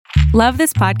Love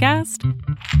this podcast?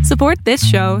 Support this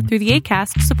show through the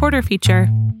Acast supporter feature.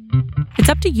 It's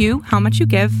up to you how much you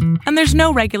give, and there's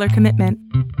no regular commitment.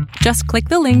 Just click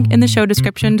the link in the show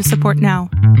description to support now.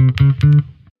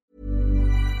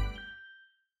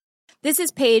 This is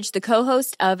Paige, the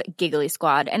co-host of Giggly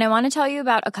Squad, and I want to tell you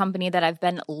about a company that I've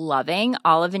been loving,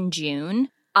 Olive & June.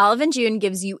 Olive & June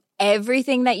gives you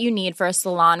everything that you need for a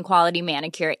salon-quality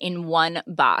manicure in one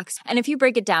box. And if you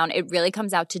break it down, it really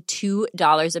comes out to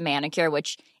 $2 a manicure,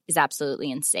 which is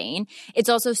absolutely insane. It's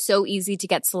also so easy to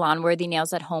get salon-worthy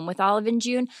nails at home with Olive &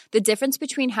 June. The difference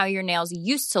between how your nails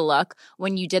used to look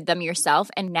when you did them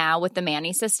yourself and now with the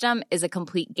Mani system is a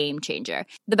complete game changer.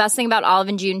 The best thing about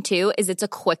Olive & June, too, is it's a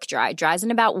quick dry. Dries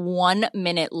in about 1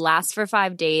 minute, lasts for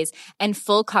 5 days, and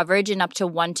full coverage in up to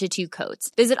 1 to 2 coats.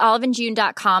 Visit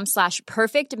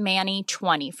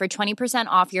oliveandjune.com/perfectmani20 for 20%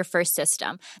 off your first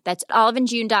system. That's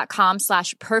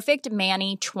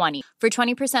oliveandjune.com/perfectmani20 for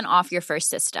 20% off your first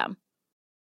system.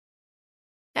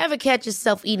 Ever catch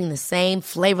yourself eating the same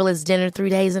flavorless dinner 3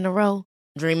 days in a row?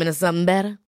 Dreaming of something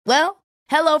better? Well,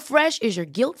 HelloFresh is your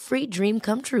guilt-free dream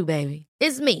come true, baby.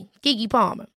 It's me, Keke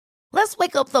Palmer. Let's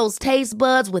wake up those taste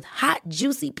buds with hot,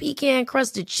 juicy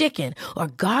pecan-crusted chicken or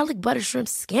garlic butter shrimp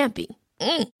scampi.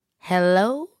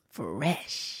 Hello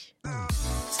Fresh.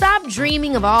 Stop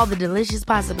dreaming of all the delicious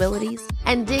possibilities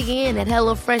and dig in at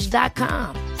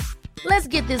HelloFresh.com. Let's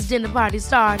get this dinner party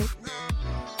started.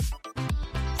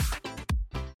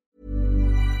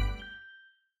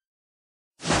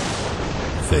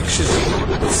 Fiction,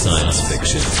 science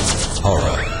fiction,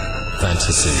 horror,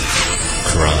 fantasy,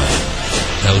 crime,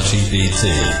 LGBT,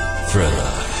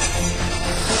 thriller.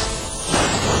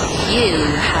 You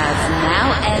have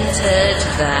now entered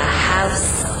the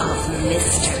House of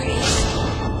Mystery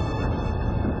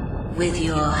with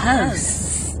your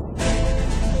hosts,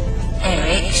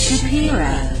 Eric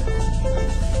Shapiro,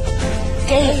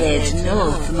 David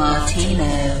North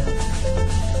Martino,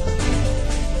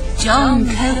 John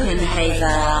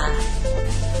Copenhaver,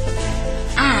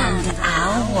 and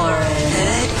Al Warren.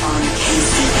 Heard on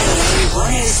KCAA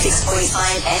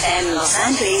 106.5 FM Los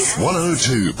Angeles,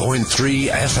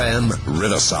 102.3 FM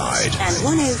Riverside, and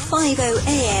 105.0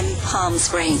 AM Palm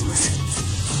Springs.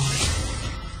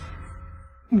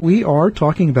 We are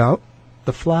talking about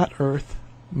the Flat Earth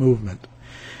movement.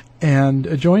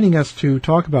 And joining us to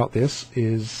talk about this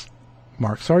is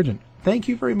Mark Sargent. Thank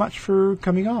you very much for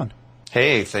coming on.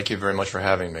 Hey, thank you very much for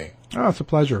having me. Oh, it's a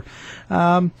pleasure.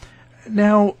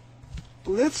 Now,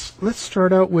 let's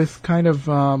start out with kind of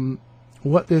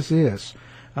what this is.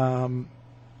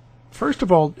 First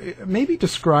of all, maybe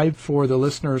describe for the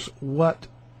listeners what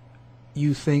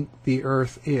you think the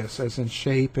Earth is, as in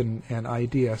shape and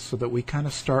idea, so that we kind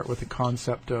of start with the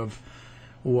concept of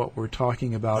what we're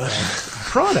talking about as a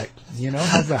product.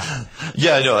 How's that?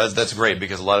 Yeah, no, that's great,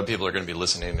 because a lot of people are going to be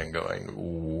listening and going,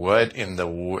 what in the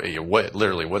world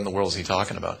is he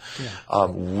talking about? Yeah.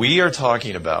 We are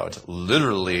talking about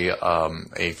literally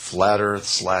a flat Earth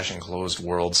 / enclosed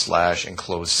world /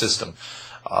 enclosed system.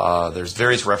 There's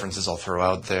various references I'll throw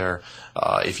out there.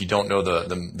 If you don't know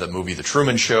the movie The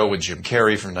Truman Show with Jim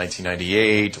Carrey from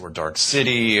 1998, or Dark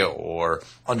City, or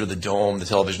Under the Dome, the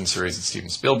television series that Steven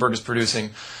Spielberg is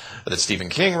producing, that Stephen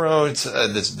King wrote,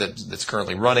 that's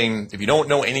currently running. If you don't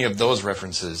know any of those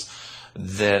references,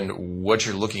 then what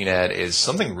you're looking at is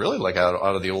something really like out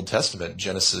of the Old Testament,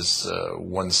 Genesis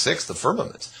 1:6, the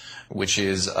firmament, which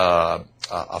is a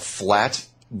flat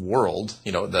world.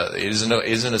 It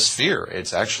isn't a sphere.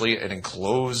 It's actually an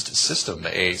enclosed system.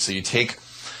 So you take,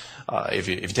 if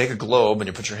you take a globe and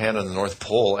you put your hand on the North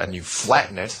Pole and you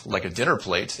flatten it like a dinner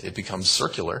plate, it becomes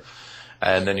circular,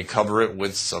 and then you cover it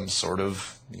with some sort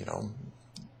of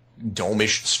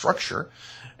dome-ish structure,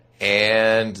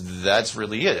 and that's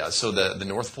really it. So the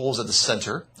North Pole is at the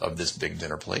center of this big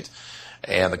dinner plate,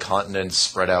 and the continents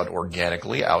spread out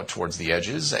organically out towards the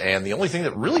edges. And the only thing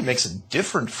that really makes it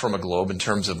different from a globe in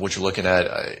terms of what you're looking at,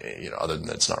 other than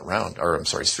it's not round,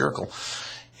 spherical,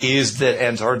 is that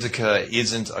Antarctica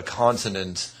isn't a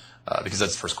continent, because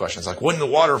that's the first question. It's like, wouldn't the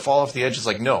water fall off the edge? It's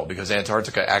like, no, because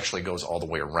Antarctica actually goes all the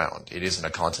way around. It isn't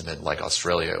a continent like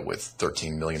Australia with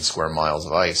 13 million square miles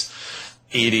of ice.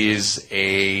 It is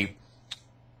a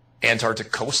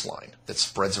Antarctic coastline that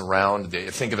spreads around.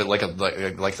 Think of it like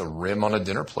the rim on a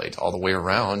dinner plate all the way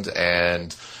around,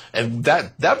 and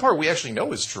that part we actually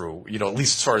know is true. At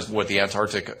least as far as what the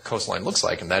Antarctic coastline looks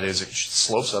like, and that is it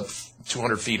slopes up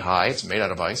 200 feet high. It's made out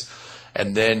of ice,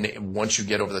 and then once you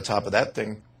get over the top of that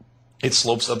thing, it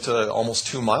slopes up to almost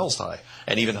 2 miles high,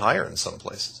 and even higher in some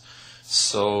places.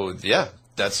 So yeah,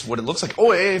 That's what it looks like.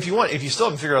 Oh, if you still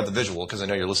haven't figured out the visual, because I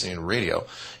know you're listening to radio,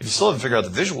 if you still haven't figured out the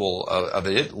visual of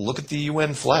it, look at the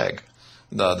UN flag.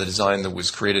 The design that was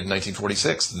created in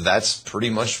 1946, that's pretty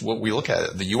much what we look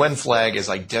at. The UN flag is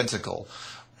identical,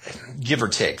 give or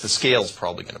take. The scale's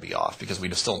probably going to be off because we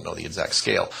still don't know the exact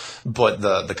scale. But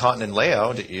the continent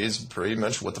layout is pretty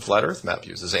much what the Flat Earth map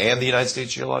uses, and the United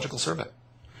States Geological Survey.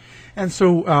 And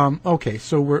so,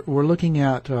 so we're looking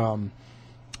at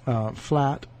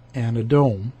flat and a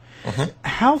dome.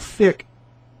 How thick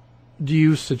do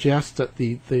you suggest that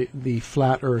the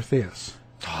flat Earth is?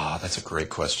 That's a great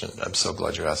question. I'm so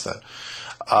glad you asked that.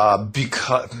 I'm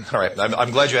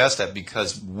glad you asked that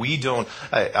because we don't.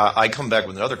 I come back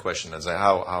with another question: is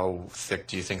how thick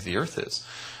do you think the Earth is?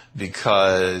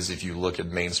 Because if you look at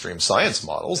mainstream science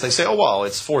models, they say, oh well,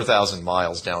 it's 4,000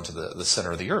 miles down to the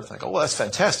center of the Earth. I go, well, that's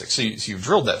fantastic. So you've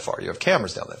drilled that far. You have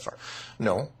cameras down that far.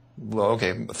 No. Well,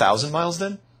 okay, 1,000 miles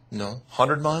then? No.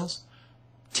 100 miles?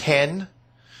 10?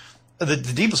 The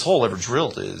deepest hole ever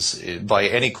drilled is by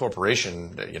any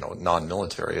corporation,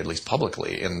 non-military, at least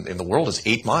publicly, in the world is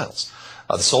 8 miles.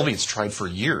 The Soviets tried for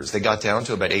years. They got down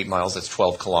to about 8 miles. That's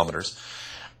 12 kilometers.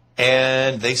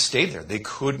 And they stayed there. They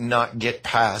could not get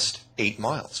past 8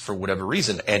 miles for whatever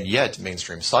reason. And yet,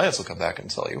 mainstream science will come back and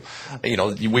tell you,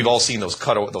 we've all seen those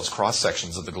cross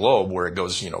sections of the globe where it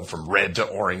goes, from red to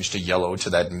orange to yellow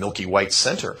to that milky white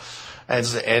center.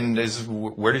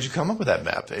 Where did you come up with that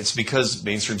map? It's because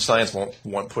mainstream science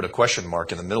won't put a question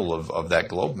mark in the middle of that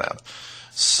globe map.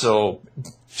 So,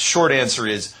 short answer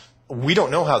is, we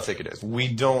don't know how thick it is. We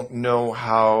don't know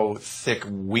how thick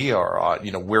we are,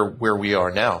 where we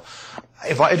are now.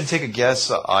 If I had to take a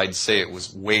guess, I'd say it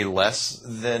was way less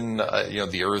than,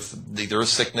 the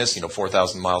Earth's thickness,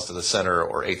 4,000 miles to the center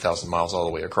or 8,000 miles all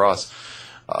the way across.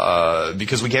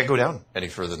 Because we can't go down any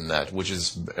further than that, which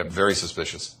is very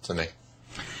suspicious to me.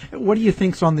 What do you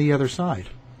think's on the other side?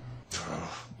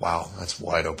 Wow, that's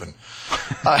wide open.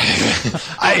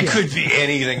 It could be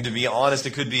anything, to be honest.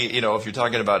 It could be, if you're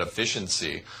talking about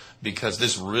efficiency, because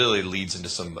this really leads into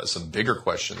some bigger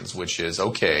questions, which is,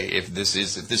 okay, if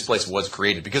this place was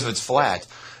created, because if it's flat,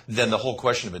 then the whole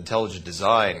question of intelligent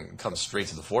design comes straight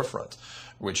to the forefront,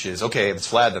 which is, okay, if it's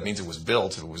flat, that means it was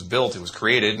built. If it was built, it was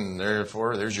created, and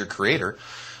therefore there's your creator.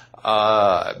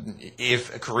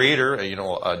 If a creator,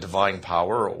 a divine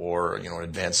power or, an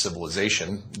advanced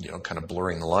civilization, kind of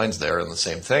blurring the lines there and the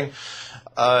same thing,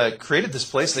 created this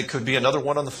place, there could be another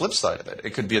one on the flip side of it.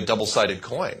 It could be a double-sided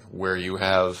coin where you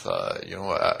have,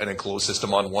 an enclosed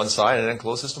system on one side and an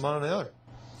enclosed system on the other.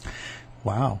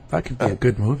 Wow, that could be a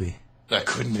good movie. That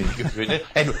couldn't be good.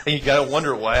 And you got to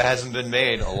wonder why it hasn't been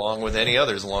made along with any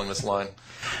others along this line.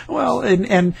 Well,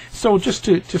 and so just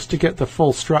to get the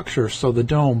full structure, so the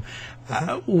dome,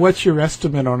 what's your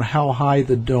estimate on how high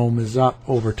the dome is up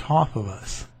over top of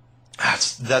us?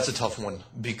 That's a tough one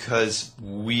because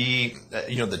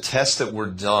the tests that were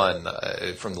done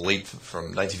from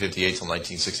 1958 till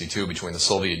 1962 between the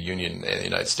Soviet Union and the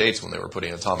United States when they were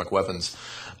putting atomic weapons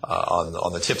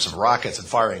on the tips of rockets and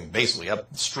firing basically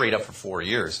straight up for 4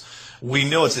 years. We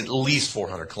know it's at least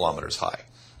 400 kilometers high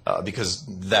because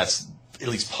that's at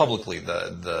least publicly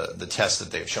the test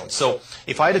that they've shown. So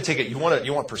if I had to take it, you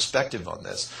want perspective on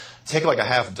this. Take like a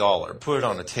 $50, put it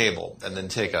on a table, and then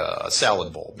take a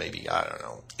salad bowl, maybe,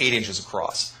 8 inches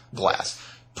across, glass.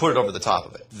 Put it over the top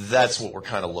of it. That's what we're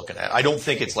kind of looking at. I don't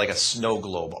think it's like a snow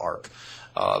globe arc,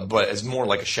 but it's more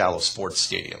like a shallow sports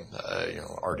stadium.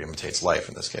 Art imitates life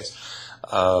in this case.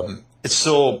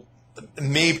 So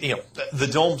maybe, the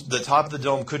dome, the top of the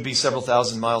dome could be several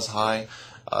thousand miles high.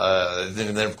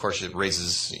 Then of course it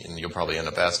raises, and you'll probably end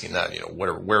up asking that,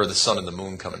 where are the sun and the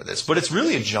moon come into this? But it's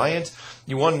really a giant,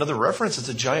 you want another reference, it's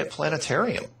a giant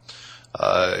planetarium.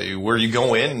 Where you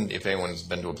go in, if anyone's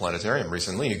been to a planetarium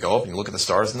recently, you go up and you look at the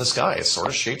stars in the sky. It's sort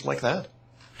of shaped like that.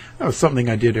 That was something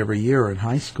I did every year in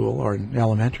high school or in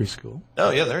elementary school.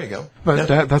 Oh, yeah, there you go. But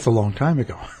that's a long time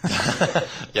ago.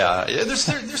 Yeah, they're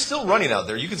still running out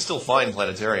there. You can still find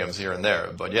planetariums here and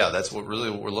there. But, yeah, that's what we're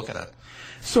looking at.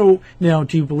 So, now,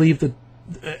 do you believe that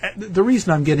the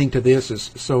reason I'm getting to this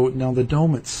is, so now the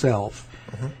dome itself,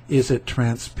 is it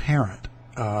transparent?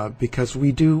 Because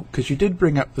you did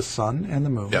bring up the sun and the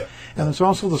moon, and there's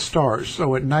also the stars.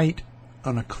 So at night,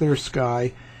 on a clear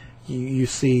sky, you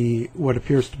see what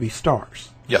appears to be stars.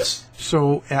 Yes.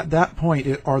 So at that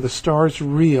point, are the stars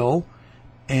real,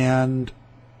 and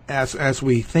as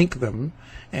we think them?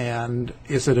 And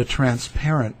is it a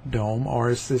transparent dome, or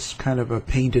is this kind of a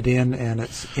painted in and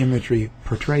its imagery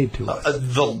portrayed to us?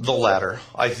 The latter.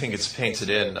 I think it's painted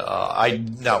in.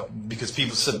 Because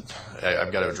people said,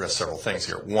 I've got to address several things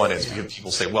here. One is because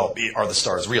people say, well, are the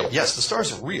stars real? Yes, the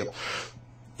stars are real.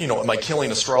 am I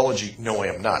killing astrology? No, I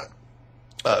am not.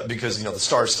 Because, the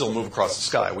stars still move across the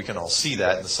sky. We can all see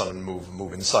that, and the sun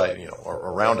move inside, or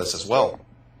around us as well.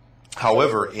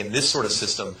 However, in this sort of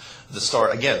system, the star,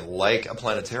 again, like a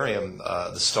planetarium,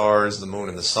 the stars, the moon,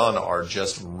 and the sun are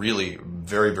just really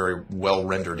very, very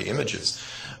well-rendered images.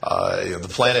 The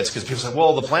planets, because people say,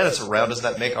 well, the planets are round, doesn't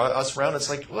that make us round? It's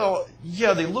like, well,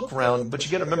 yeah, they look round, but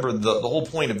you got to remember the whole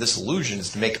point of this illusion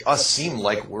is to make us seem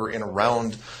like we're in a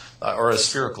round or a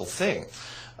spherical thing.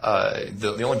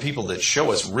 The only people that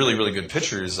show us really, really good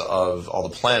pictures of all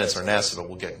the planets are NASA, but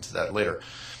we'll get into that later.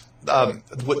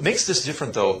 What makes this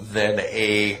different, though, than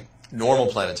a normal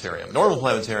planetarium? Normal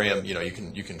planetarium,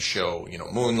 you can show,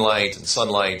 moonlight and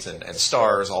sunlight and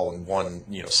stars all in one,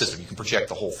 system. You can project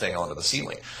the whole thing onto the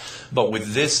ceiling. But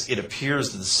with this, it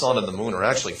appears that the sun and the moon are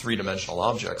actually three-dimensional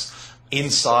objects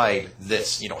inside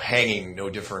this, hanging no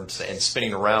different and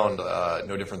spinning around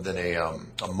no different than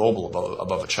a mobile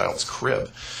above a child's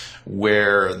crib.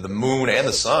 Where the moon and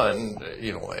the sun,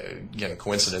 again,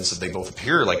 coincidence that they both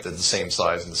appear like they're the same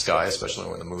size in the sky, especially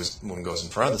when the moon goes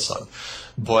in front of the sun.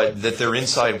 But that they're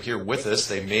inside here with us,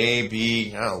 they may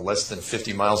be less than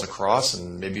 50 miles across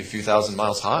and maybe a few thousand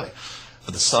miles high.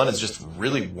 But the sun is just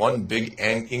really one big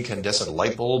incandescent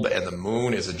light bulb, and the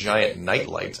moon is a giant night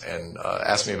light. And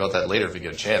ask me about that later if you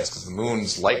get a chance, because the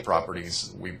moon's light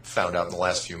properties, we found out in the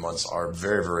last few months, are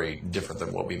very, very different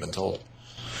than what we've been told.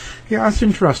 Yeah, that's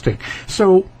interesting.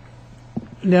 So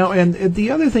now, and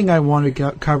the other thing I want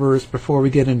to cover is before we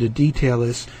get into detail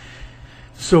is,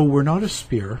 so we're not a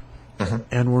sphere,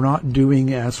 and we're not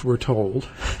doing as we're told.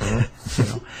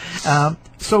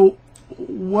 So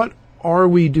what are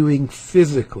we doing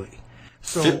physically?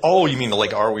 So, you mean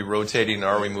like, are we rotating?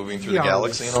 Are we moving through the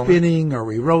galaxy? Are we spinning? Are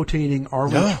we rotating? Are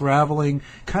we traveling?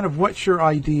 Kind of, what's your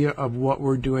idea of what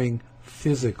we're doing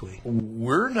physically?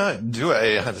 We're not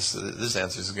doing. This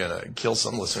answer is going to kill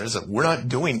some listeners. We're not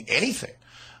doing anything.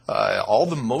 All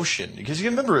the motion, because you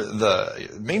remember the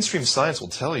mainstream science will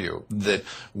tell you that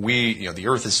the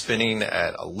Earth is spinning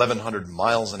at 1,100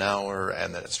 miles an hour,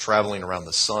 and that it's traveling around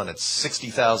the sun at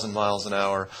 60,000 miles an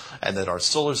hour, and that our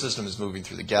solar system is moving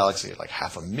through the galaxy at like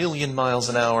 500,000 miles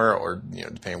an hour, or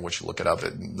depending on which you look it up,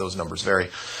 those numbers vary.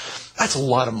 That's a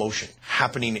lot of motion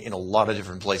happening in a lot of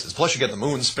different places. Plus, you get the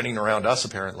moon spinning around us,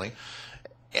 apparently.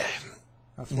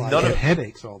 That's why I get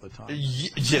headaches all the time.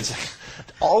 Yes,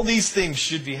 all these things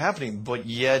should be happening, but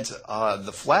yet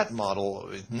the flat model,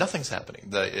 nothing's happening.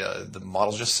 The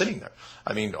model's just sitting there.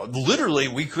 I mean, literally,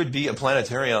 we could be a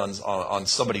planetarium on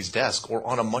somebody's desk or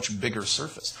on a much bigger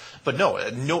surface. But no,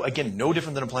 no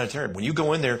different than a planetarium. When you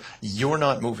go in there, you're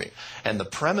not moving. And the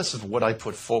premise of what I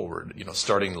put forward,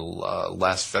 starting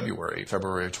last February of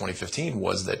 2015,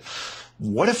 was that,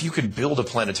 what if you could build a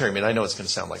planetarium? I mean, I know it's going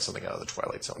to sound like something out of the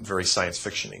Twilight Zone, very science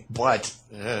fiction-y, but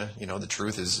the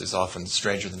truth is often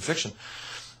stranger than fiction.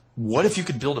 What if you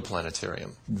could build a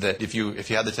planetarium that, if you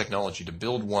had the technology to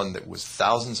build one that was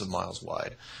thousands of miles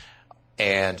wide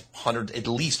and at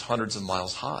least hundreds of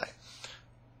miles high?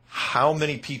 How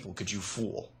many people could you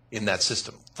fool in that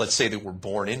system? Let's say they were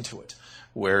born into it.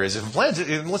 Whereas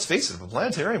let's face it, if a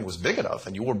planetarium was big enough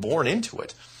and you were born into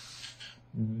it,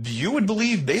 you would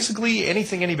believe basically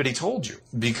anything anybody told you,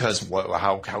 because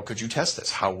how could you test this?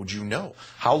 How would you know?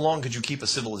 How long could you keep a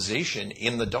civilization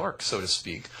in the dark, so to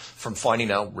speak, from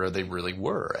finding out where they really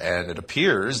were? And it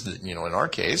appears that, in our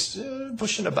case,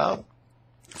 pushing about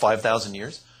 5,000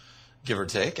 years, give or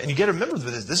take. And you got to remember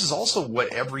that this is also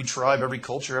what every tribe, every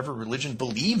culture, every religion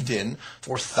believed in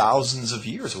for thousands of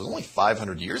years. It was only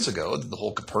 500 years ago that the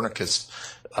whole Copernicus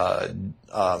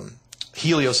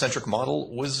heliocentric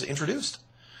model was introduced.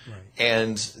 Right.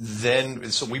 And then,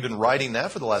 so we've been riding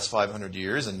that for the last 500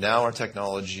 years, and now our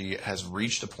technology has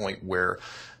reached a point where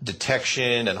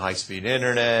detection and high-speed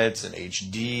internet and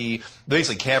HD,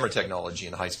 basically camera technology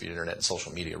and high-speed internet and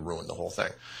social media ruined the whole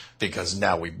thing. Because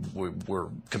now we're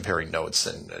comparing notes,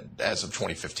 and as of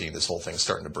 2015, this whole thing's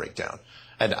starting to break down.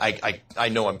 And I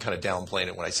know I'm kind of downplaying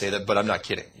it when I say that, but I'm not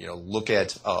kidding. Look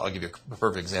at, I'll give you a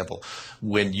perfect example.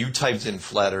 When you typed in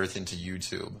flat Earth into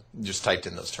YouTube, just typed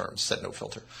in those terms, set no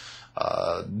filter,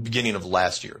 beginning of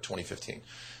last year, 2015,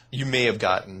 you may have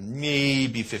gotten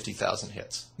maybe 50,000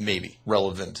 hits, maybe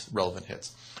relevant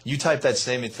hits. You type that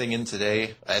same thing in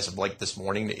today, as of like this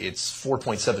morning, it's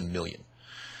 4.7 million.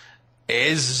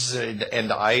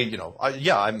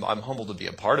 I'm humbled to be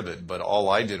a part of it, but all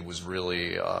I did was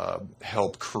really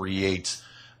help create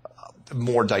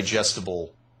more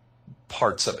digestible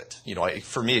parts of it.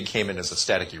 For me, it came in as a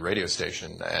staticky radio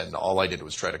station, and all I did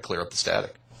was try to clear up the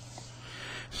static.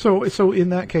 So in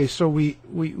that case,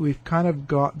 we've kind of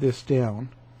got this down.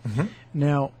 Mm-hmm.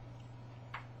 Now,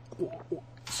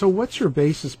 So what's your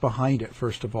basis behind it,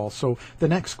 first of all? So the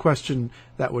next question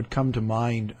that would come to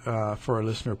mind for a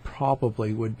listener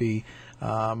probably would be,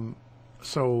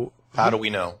 so... How do we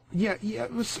know? Yeah,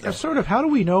 sort of. How do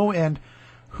we know, and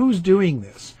who's doing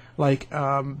this? Like,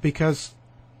 because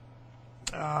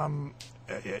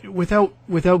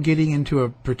without getting into a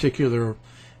particular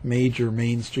major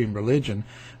mainstream religion,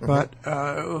 but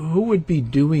who would be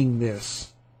doing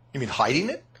this? You mean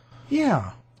hiding it?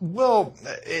 Yeah. Well,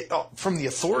 from the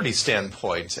authority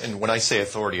standpoint, and when I say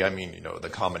authority, I mean, the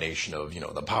combination of,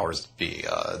 the powers that be,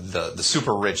 the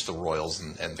super rich, the royals,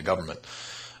 and the government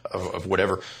of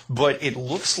whatever. But it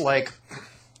looks like,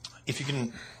 if you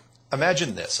can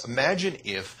imagine this, imagine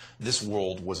if this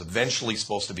world was eventually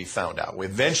supposed to be found out.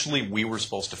 Eventually, we were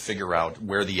supposed to figure out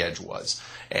where the edge was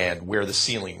and where the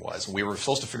ceiling was. We were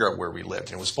supposed to figure out where we lived,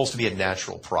 and it was supposed to be a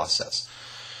natural process.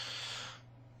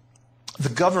 The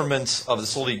government of the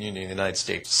Soviet Union and the United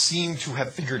States seemed to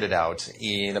have figured it out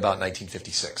in about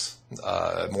 1956,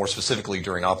 more specifically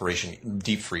during Operation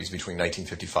Deep Freeze between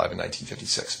 1955 and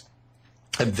 1956.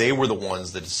 And they were the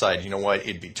ones that decided,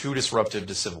 it'd be too disruptive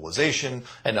to civilization,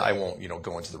 and I won't,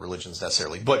 go into the religions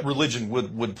necessarily, but religion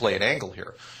would play an angle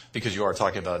here, because you are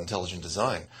talking about intelligent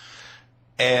design.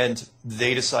 And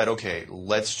they decide, okay,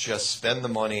 let's just spend the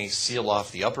money, seal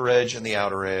off the upper edge and the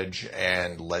outer edge,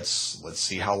 and let's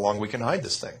see how long we can hide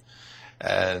this thing.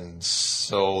 And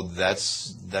so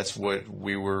that's what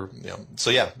we were, So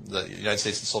yeah, the United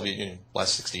States and the Soviet Union,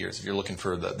 last 60 years, if you're looking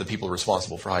for the people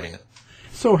responsible for hiding it.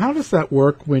 So how does that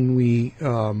work when we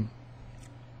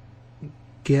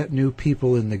get new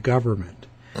people in the government?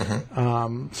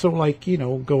 So like,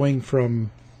 going from...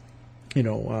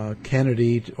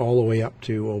 Kennedy all the way up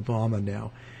to Obama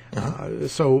now.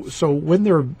 So when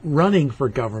they're running for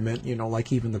government,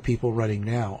 like even the people running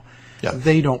now,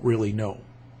 they don't really know.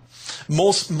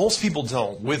 Most people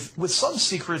don't. With some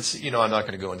secrets, I'm not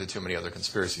going to go into too many other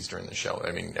conspiracies during the show.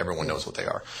 I mean, everyone knows what they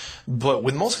are. But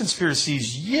with most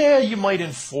conspiracies, you might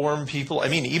inform people. I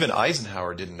mean, even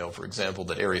Eisenhower didn't know, for example,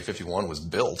 that Area 51 was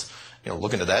built.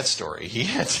 Look into that story. He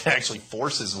had to actually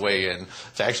force his way in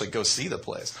to actually go see the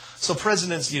place. So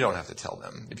presidents, you don't have to tell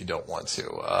them if you don't want to.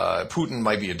 Putin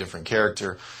might be a different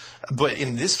character. But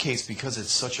in this case, because it's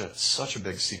such a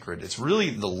big secret, it's really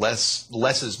the less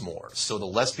is more. So the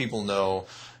less people know,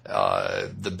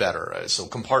 the better. So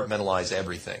compartmentalize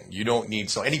everything. You don't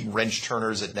need, so any wrench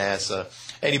turners at NASA,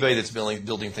 anybody that's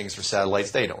building things for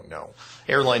satellites, they don't know.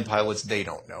 Airline pilots, they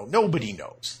don't know. Nobody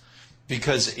knows.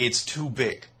 Because it's too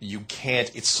big. You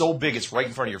can't, it's so big, it's right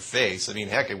in front of your face. I mean,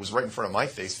 heck, it was right in front of my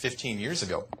face 15 years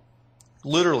ago.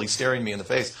 Literally staring me in the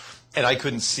face. And I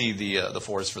couldn't see the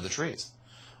forest for the trees.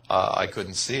 I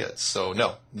couldn't see it. So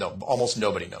no, almost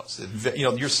nobody knows.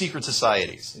 Your secret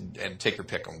societies, and take your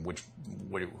pick on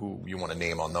who you want to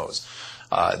name on those.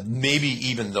 Maybe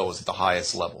even those at the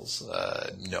highest levels.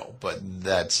 No, but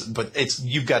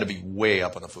you've got to be way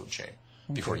up on the food chain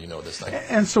before you know this thing.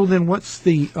 And so then what's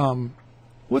the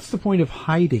point of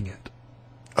hiding it?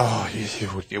 Oh,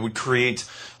 it would create,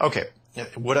 okay,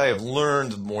 what I have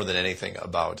learned more than anything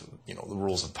about, the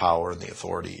rules of power and the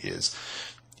authority is,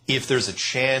 if there's a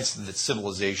chance that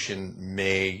civilization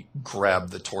may grab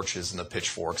the torches and the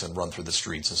pitchforks and run through the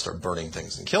streets and start burning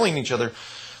things and killing each other,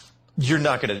 you're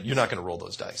not gonna roll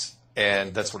those dice.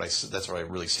 And that's what I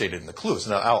really stated in the clues.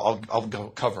 Now I'll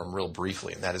cover them real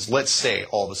briefly, and that is, let's say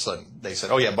all of a sudden they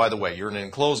said, oh yeah, by the way, you're in an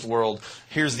enclosed world.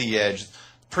 Here's the edge,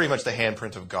 pretty much the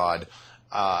handprint of God,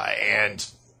 and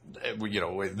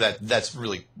that's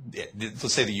really it.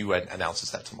 Let's say the UN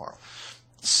announces that tomorrow.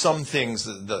 Some things,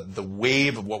 the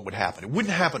wave of what would happen, it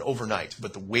wouldn't happen overnight,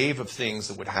 but the wave of things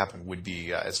that would happen would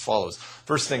be as follows.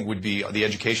 First thing would be the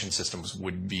education systems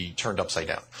would be turned upside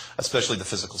down, especially the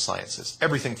physical sciences.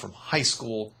 Everything from high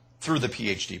school through the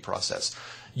PhD process.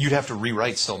 You'd have to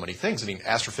rewrite so many things. I mean,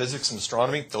 astrophysics and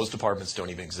astronomy, those departments don't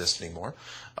even exist anymore.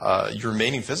 Your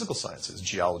remaining physical sciences,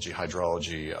 geology,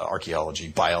 hydrology, archaeology,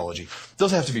 biology, those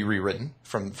have to be rewritten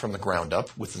from the ground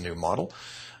up with the new model.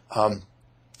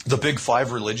 The big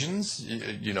five religions,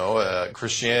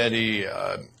 Christianity,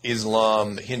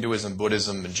 Islam, Hinduism,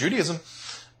 Buddhism, and Judaism,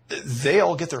 they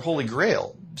all get their holy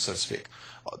grail, so to speak,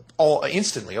 all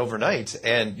instantly, overnight.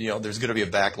 And, there's going to be a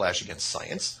backlash against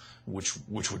science, which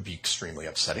would be extremely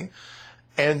upsetting.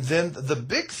 And then the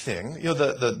big thing,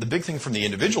 the big thing from the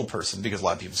individual person, because a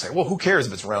lot of people say, well, who cares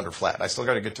if it's round or flat? I still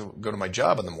got to go to my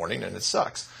job in the morning, and it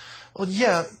sucks. Well,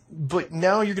 yeah, but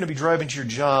now you're going to be driving to your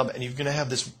job, and you're going to have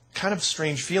this kind of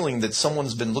strange feeling that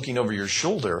someone's been looking over your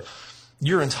shoulder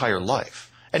your entire life.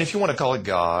 And if you want to call it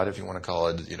God, if you want to call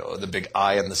it, the big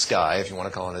eye in the sky, if you want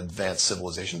to call it advanced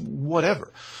civilization,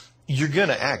 whatever, you're going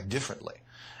to act differently.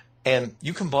 And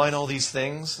you combine all these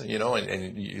things, and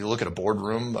you look at a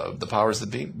boardroom of the powers that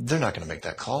be, they're not going to make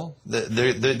that call.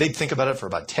 They'd think about it for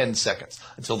about 10 seconds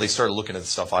until they started looking at the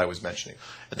stuff I was mentioning.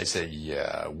 And they say,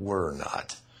 yeah, we're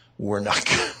not going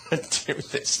to do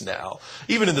this now.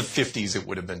 Even in the 50s, it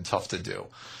would have been tough to do.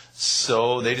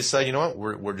 So they decide, you know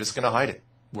what, we're just going to hide it.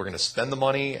 We're going to spend the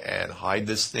money and hide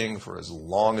this thing for as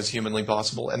long as humanly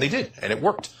possible. And they did, and it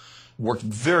worked. Worked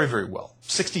very, very well.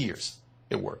 60 years.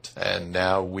 It worked, and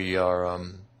now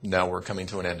we're coming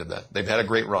to an end of that. They've had a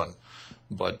great run,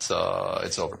 but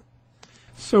it's over.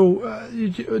 So,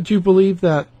 do you believe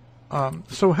that?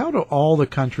 So, how do all the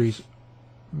countries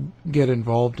get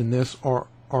involved in this, or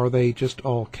are they just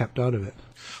all kept out of it?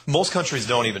 Most countries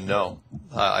don't even know.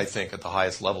 I think at the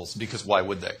highest levels, because why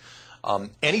would they?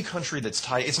 Any country that's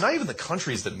tied, it's not even the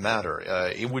countries that matter.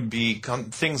 It would be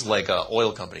things like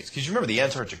oil companies, because you remember the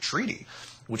Antarctic Treaty,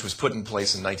 which was put in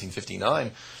place in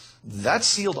 1959, that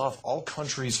sealed off all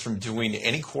countries from doing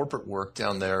any corporate work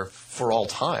down there for all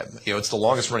time. It's the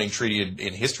longest running treaty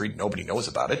in history. Nobody knows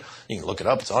about it. You can look it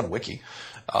up. It's on Wiki.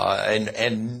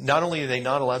 And not only are they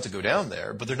not allowed to go down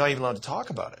there, but they're not even allowed to talk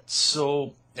about it.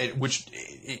 So,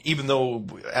 even though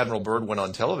Admiral Byrd went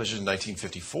on television in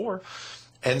 1954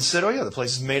 and said, oh yeah, the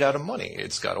place is made out of money.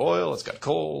 It's got oil, it's got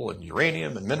coal and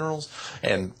uranium and minerals.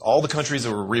 And all the countries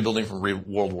that were rebuilding from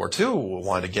World War II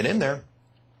wanted to get in there.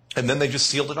 And then they just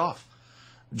sealed it off.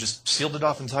 Just sealed it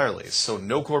off entirely. So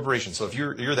no corporation. So if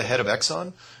you're the head of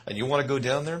Exxon and you want to go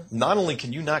down there, not only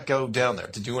can you not go down there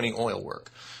to do any oil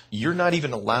work, you're not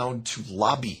even allowed to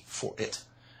lobby for it.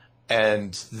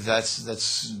 And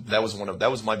that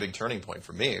was my big turning point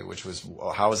for me, which was,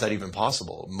 how is that even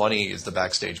possible? Money is the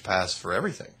backstage pass for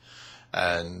everything.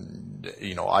 And,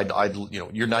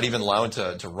 you're not even allowed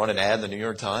to run an ad in the New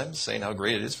York Times saying how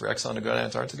great it is for Exxon to go to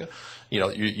Antarctica.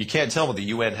 You can't tell me the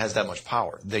UN has that much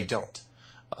power. They don't.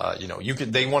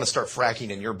 They want to start fracking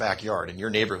in your backyard, in your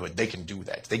neighborhood. They can do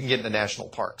that. They can get into national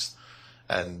parks,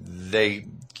 and they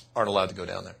aren't allowed to go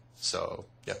down there. So,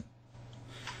 yeah.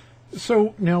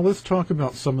 So now let's talk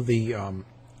about some of the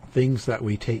things that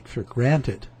we take for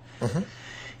granted. Mm-hmm.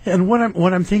 And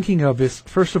what I'm thinking of is,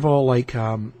 first of all, like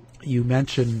you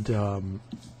mentioned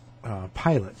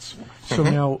pilots. So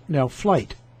Mm-hmm. now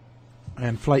flight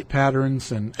and flight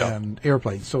patterns and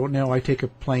airplanes. So now I take a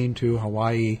plane to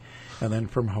Hawaii, and then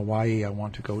from Hawaii I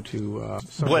want to go to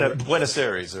Buenos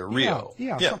Aires or Rio.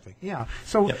 Yeah, something. Yeah.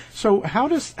 So how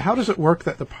does it work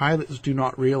that the pilots do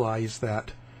not realize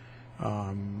that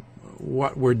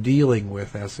what we're dealing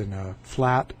with as in a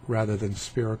flat rather than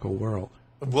spherical world?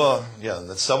 Well, yeah,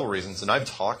 that's several reasons, and I've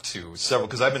talked to several,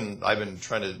 because I've been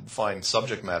trying to find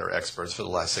subject matter experts for the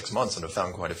last 6 months, and have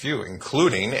found quite a few,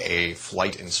 including a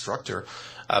flight instructor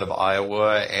out of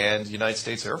Iowa and United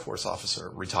States Air Force officer,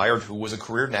 retired, who was a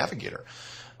career navigator.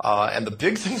 And the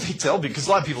big thing they tell me, because a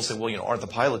lot of people say, well, aren't the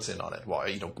pilots in on it? Well,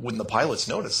 wouldn't the pilots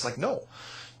notice? Like, no.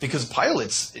 Because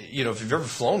pilots, if you've ever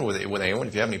flown with anyone,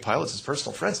 if you have any pilots as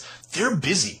personal friends, they're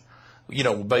busy.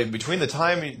 Between the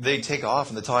time they take off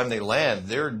and the time they land,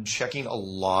 they're checking a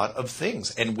lot of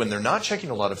things. And when they're not checking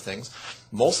a lot of things,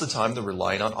 most of the time they're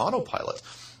relying on autopilot.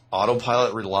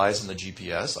 Autopilot relies on the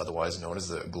GPS, otherwise known as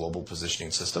the Global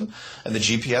Positioning System. And the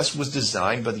GPS was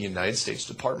designed by the United States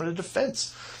Department of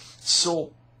Defense.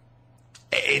 So,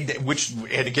 and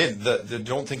again,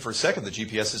 don't think for a second the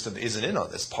GPS system isn't in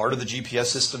on this. Part of the GPS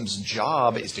system's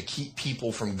job is to keep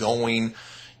people from going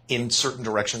in certain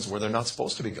directions where they're not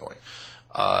supposed to be going.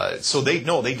 So they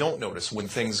don't notice when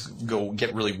things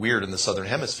get really weird in the southern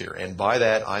hemisphere. And by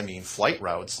that, I mean flight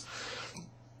routes.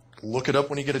 Look it up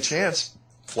when you get a chance.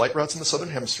 Flight routes in the southern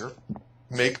hemisphere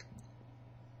make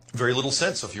very little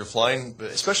sense. So if you're flying,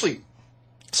 especially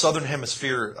southern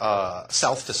hemisphere,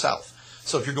 south to south.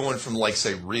 So if you're going from, like,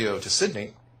 say, Rio to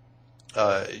Sydney,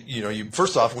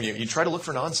 first off, when you try to look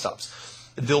for nonstops,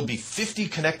 there'll be 50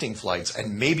 connecting flights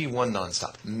and maybe one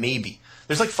nonstop. Maybe.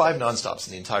 There's like 5 nonstops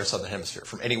in the entire southern hemisphere,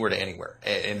 from anywhere to anywhere,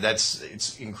 and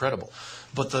it's incredible.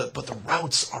 But the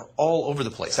routes are all over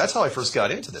the place. That's how I first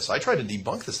got into this. I tried to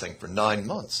debunk this thing for 9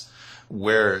 months,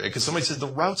 because somebody said the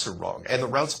routes are wrong, and the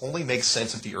routes only make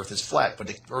sense if the Earth is flat, but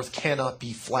the Earth cannot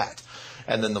be flat.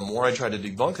 And then the more I try to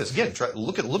debunk this, again,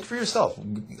 look for yourself.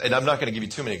 And I'm not going to give you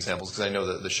too many examples because I know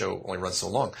that the show only runs so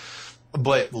long.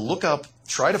 But look up,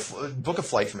 try to book a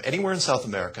flight from anywhere in South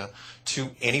America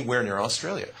to anywhere near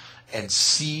Australia, and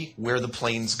see where the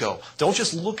planes go. Don't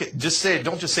just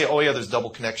say, oh yeah, there's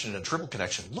double connection and triple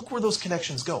connection. Look where those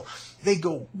connections go. They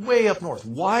go way up north.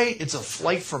 Why? It's a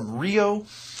flight from Rio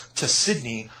to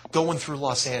Sydney going through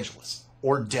Los Angeles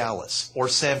or Dallas or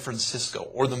San Francisco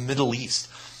or the Middle East.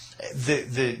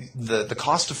 The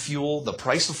cost of fuel, the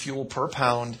price of fuel per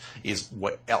pound is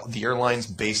what the airlines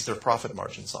base their profit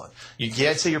margins on. You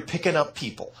can't say you're picking up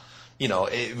people,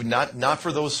 not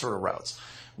for those sort of routes.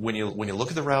 When you look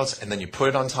at the routes and then you put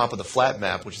it on top of the flat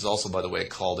map, which is also, by the way,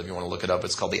 called, if you want to look it up,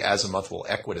 it's called the azimuthal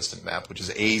equidistant map, which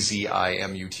is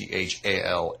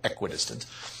AZIMUTHAL equidistant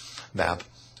map.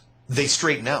 They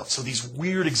straighten out. So these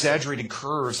weird exaggerated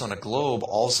curves on a globe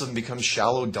all of a sudden become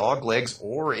shallow dog legs,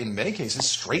 or in many cases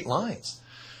straight lines.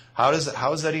 How is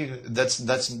that even,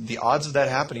 that's the odds of that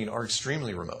happening are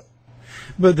extremely remote.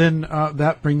 But then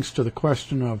that brings to the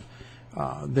question of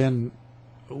then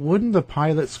wouldn't the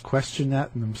pilots question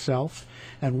that themselves?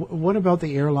 And what about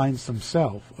the airlines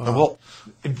themselves? Well,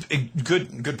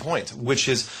 good point, which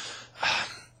is,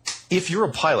 if you're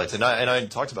a pilot, and I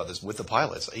talked about this with the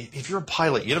pilots, if you're a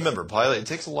pilot, you remember, it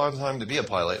takes a long time to be a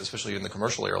pilot, especially in the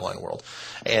commercial airline world.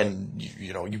 And,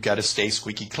 you've got to stay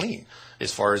squeaky clean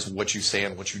as far as what you say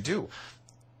and what you do.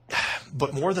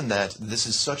 But more than that, this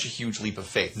is such a huge leap of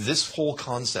faith. This whole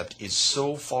concept is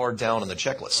so far down on the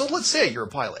checklist. So let's say you're a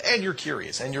pilot, and you're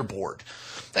curious, and you're bored,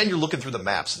 and you're looking through the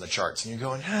maps and the charts, and you're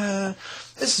going,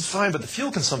 this is fine, but the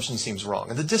fuel consumption seems wrong,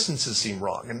 and the distances seem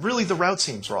wrong, and really the route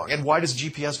seems wrong, and why does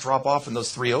GPS drop off in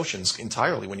those 3 oceans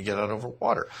entirely when you get out over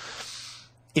water?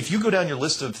 If you go down your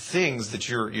list of things that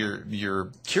you're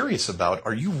curious about,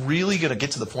 are you really going to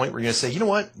get to the point where you're going to say, you know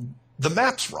what, the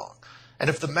map's wrong? And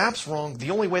if the map's wrong,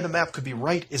 the only way the map could be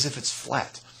right is if it's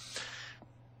flat.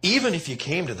 Even if you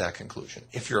came to that conclusion,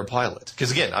 if you're a pilot,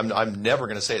 because again, I'm never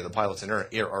going to say the pilots are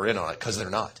in on it, because they're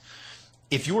not.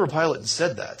 If you were a pilot and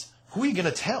said that, who are you going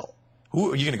to tell?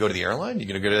 Who are you going to go to the airline? Are you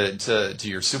going to go to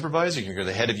your supervisor? Are you going to go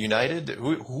to the head of United?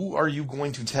 Who are you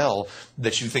going to tell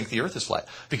that you think the Earth is flat?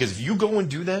 Because if you go and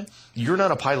do that, you're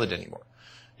not a pilot anymore.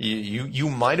 You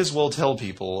might as well tell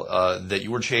people that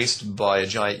you were chased by a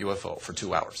giant UFO for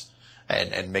 2 hours.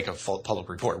 And make a public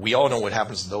report. We all know what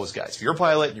happens to those guys. If you're a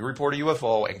pilot, you report a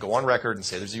UFO and go on record and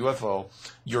say there's a UFO,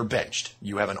 you're benched.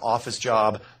 You have an office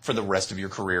job for the rest of your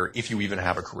career, if you even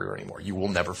have a career anymore. You will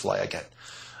never fly again.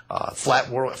 Flat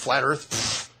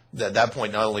Earth, at that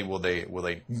point, not only will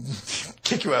they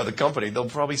kick you out of the company, they'll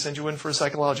probably send you in for a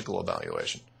psychological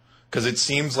evaluation, because it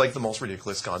seems like the most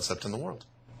ridiculous concept in the world.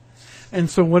 And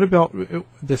so what about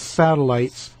the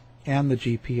satellites and the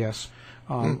GPS?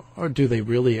 Or do they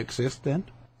really exist then?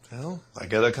 Well, I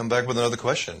got to come back with another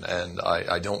question, and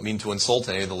I don't mean to insult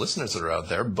any of the listeners that are out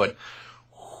there, but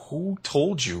who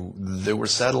told you there were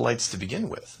satellites to begin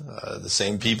with? The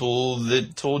same people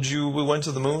that told you we went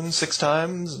to the moon 6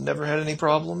 times, never had any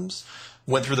problems,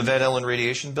 went through the Van Allen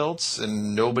radiation belts,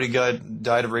 and nobody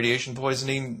died of radiation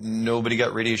poisoning, nobody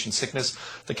got radiation sickness,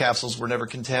 the capsules were never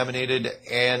contaminated,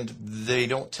 and they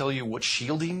don't tell you what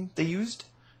shielding they used?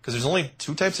 Because there's only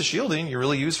 2 types of shielding you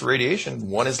really use for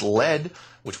radiation. One is lead,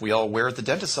 which we all wear at the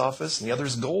dentist's office, and the other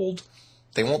is gold.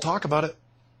 They won't talk about it.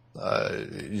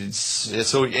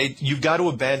 You've got to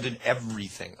abandon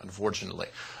everything, unfortunately,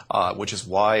 which is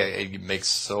why it makes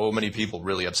so many people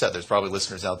really upset. There's probably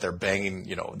listeners out there banging,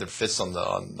 their fists on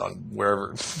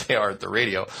wherever they are at the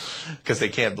radio, because they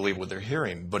can't believe what they're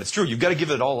hearing. But it's true. You've got to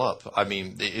give it all up. I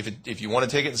mean, if you want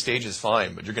to take it in stages,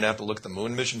 fine, but you're going to have to look at the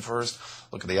moon mission first,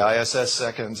 look at the ISS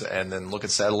second, and then look at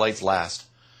satellites last.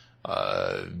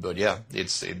 But yeah,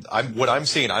 what I'm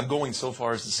saying, I'm going so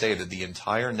far as to say that the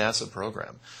entire NASA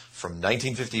program from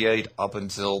 1958 up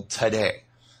until today,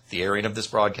 the airing of this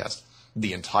broadcast,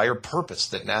 the entire purpose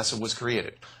that NASA was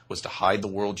created was to hide the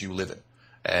world you live in.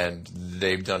 And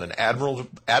they've done an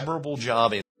admirable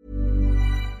job in.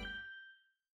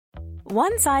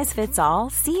 One size fits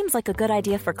all seems like a good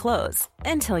idea for clothes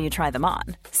until you try them on.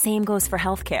 Same goes for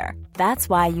healthcare. That's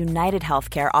why United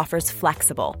Healthcare offers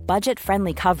flexible,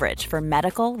 budget-friendly coverage for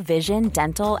medical, vision,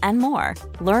 dental, and more.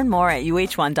 Learn more at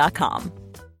UH1.com.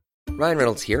 Ryan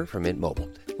Reynolds here from Mint Mobile.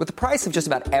 With the price of just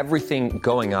about everything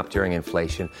going up during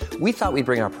inflation, we thought we'd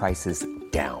bring our prices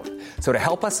down. So to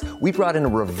help us, we brought in a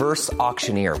reverse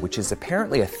auctioneer, which is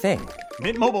apparently a thing.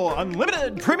 Mint Mobile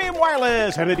Unlimited Premium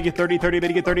Wireless. How to get 30, 30, bit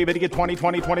to get 30, bit to get 20,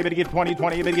 20, 20, bit to get 20,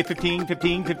 20, bit to get 15,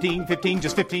 15, 15, 15,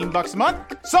 just $15 a month?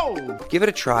 Sold! Give it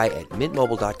a try at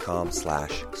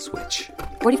mintmobile.com/switch.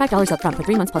 $45 up front for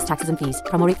 3 months plus taxes and fees.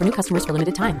 Promo rate for new customers for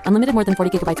limited time. Unlimited more than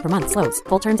 40 gigabytes per month. Slows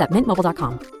full terms at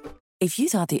mintmobile.com. If you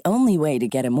thought the only way to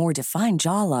get a more defined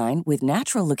jawline with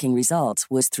natural-looking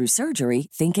results was through surgery,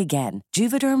 think again.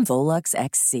 Juvederm Volux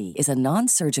XC is a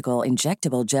non-surgical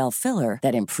injectable gel filler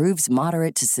that improves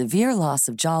moderate to severe loss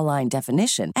of jawline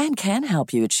definition and can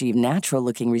help you achieve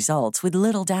natural-looking results with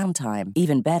little downtime.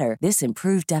 Even better, this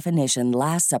improved definition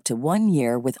lasts up to 1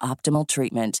 year with optimal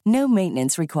treatment. No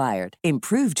maintenance required.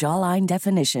 Improve jawline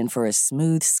definition for a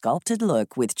smooth, sculpted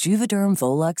look with Juvederm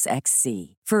Volux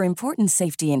XC. For important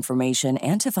safety information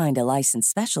and to find a licensed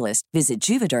specialist, visit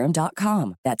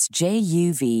Juvederm.com. That's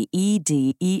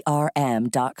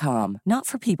JUVEDERM.com. Not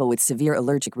for people with severe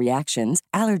allergic reactions,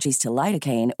 allergies to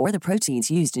lidocaine, or the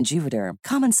proteins used in Juvederm.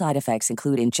 Common side effects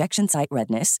include injection site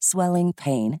redness, swelling,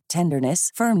 pain, tenderness,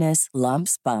 firmness,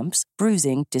 lumps, bumps,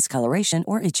 bruising, discoloration,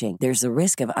 or itching. There's a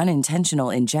risk of unintentional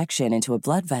injection into a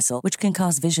blood vessel, which can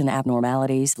cause vision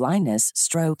abnormalities, blindness,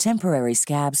 stroke, temporary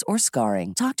scabs, or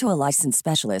scarring. Talk to a licensed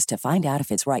specialist to find out if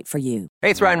it's right for you.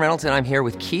 Hey, it's Ryan Reynolds, and I'm here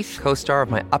with Keith, co-star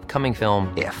of my upcoming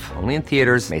film, If, only in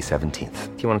theaters May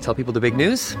 17th. Do you want to tell people the big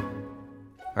news?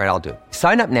 All right, I'll do it.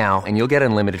 Sign up now and you'll get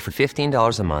unlimited for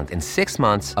 $15 a month and 6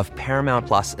 months of Paramount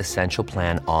Plus Essential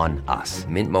Plan on us.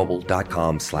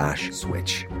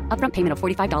 MintMobile.com/switch. Upfront payment of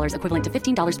 $45 equivalent to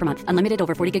 $15 per month. Unlimited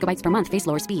over 40 gigabytes per month. Face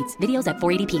lower speeds. Videos at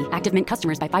 480p. Active Mint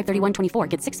customers by 531.24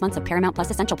 get 6 months of Paramount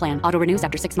Plus Essential Plan. Auto renews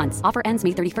after 6 months. Offer ends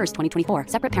May 31st, 2024.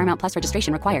 Separate Paramount Plus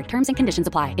registration required. Terms and conditions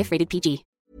apply if rated PG.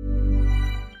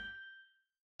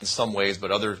 In some ways,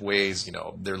 but other ways,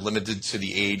 they're limited to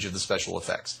the age of the special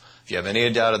effects. If you have any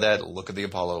doubt of that, look at the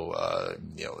Apollo.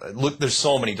 Look, there's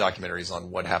so many documentaries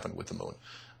on what happened with the moon.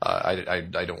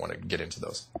 I don't want to get into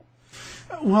those.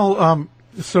 Well,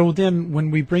 so then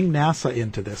when we bring NASA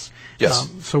into this, yes.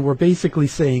 So we're basically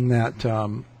saying that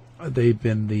they've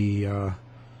been the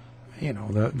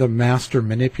master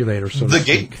manipulator, so to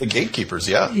speak. The gatekeepers,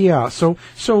 yeah. Yeah. So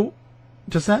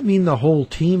does that mean the whole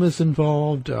team is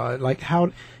involved?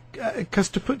 Because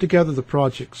to put together the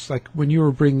projects, like when you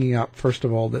were bringing up, first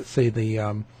of all, let's say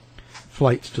the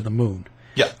flights to the moon,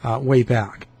 way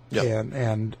back,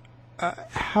 and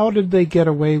how did they get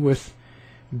away with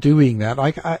doing that?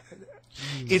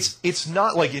 It's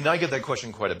not like, and I get that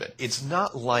question quite a bit. It's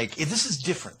not like, this is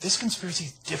different. This conspiracy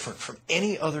is different from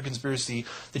any other conspiracy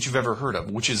that you've ever heard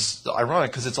of, which is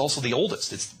ironic because it's also the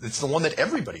oldest. It's the one that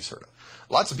everybody's heard of.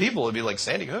 Lots of people would be like,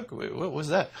 Sandy Hook, what was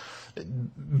that?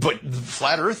 But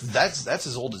flat Earth, that's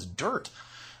as old as dirt.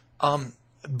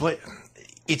 But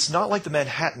it's not like the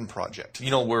Manhattan Project,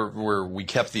 where we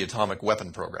kept the atomic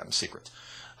weapon program secret.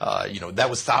 That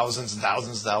was thousands and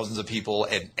thousands and thousands of people,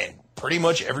 and pretty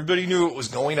much everybody knew what was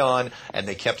going on, and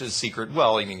they kept it a secret.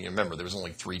 Well, I mean, you remember, there was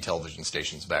only 3 television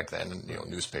stations back then, and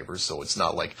newspapers, so it's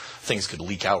not like things could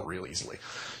leak out real easily.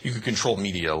 You could control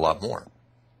media a lot more.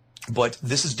 But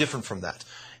this is different from that,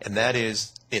 and that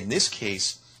is, in this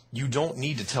case, you don't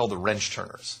need to tell the wrench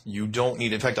turners. You don't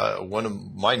need. In fact, one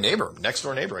of my next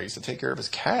door neighbor, I used to take care of his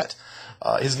cat.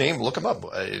 His name, look him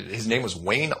up. His name was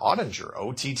Wayne Ottinger,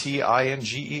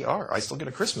 Ottinger. I still get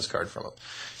a Christmas card from him.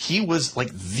 He was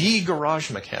like the garage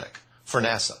mechanic for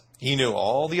NASA. He knew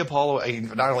all the Apollo.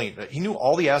 He knew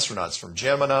all the astronauts from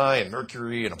Gemini and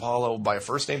Mercury and Apollo by a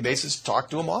first name basis. Talked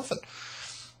to him often.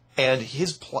 And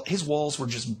his walls were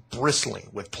just bristling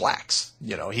with plaques.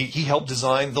 He helped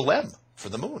design the LEM for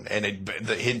the moon. And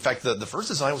in fact, the first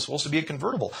design was supposed to be a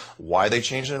convertible. Why they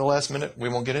changed it in the last minute, we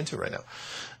won't get into right now.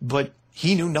 But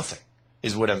he knew nothing,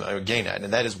 is what I'm getting at.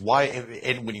 And that is why,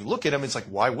 and when you look at him, it's like,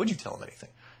 why would you tell him anything?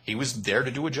 He was there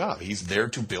to do a job. He's there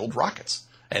to build rockets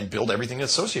and build everything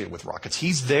associated with rockets.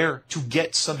 He's there to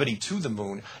get somebody to the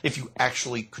moon if you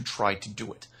actually could try to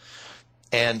do it.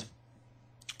 And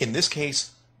in this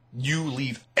case, you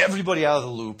leave everybody out of the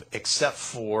loop except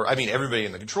for, everybody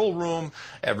in the control room,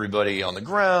 everybody on the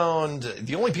ground.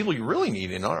 The only people you really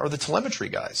need in are the telemetry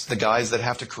guys, the guys that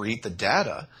have to create the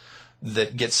data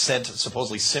that gets sent,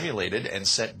 supposedly simulated, and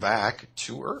sent back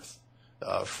to Earth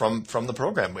from the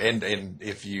program. And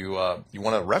if you want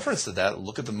to reference to that,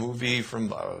 look at the movie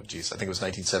from, I think it was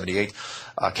 1978,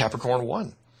 Capricorn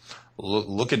 1.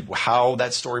 Look at how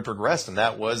that story progressed, and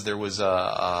there was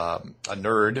a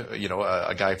nerd,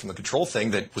 a guy from the control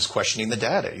thing that was questioning the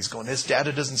data. He's going, this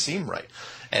data doesn't seem right,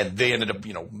 and they ended up,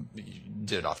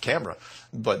 did it off camera,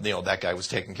 but that guy was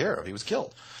taken care of. He was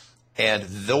killed, and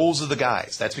those are the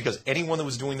guys. That's because anyone that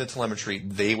was doing the telemetry,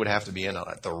 they would have to be in on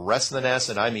it. The rest of the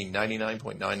NASA, and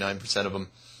 99.99% of them,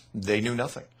 they knew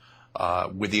nothing,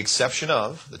 with the exception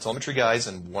of the telemetry guys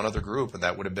and one other group, and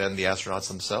that would have been the astronauts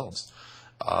themselves.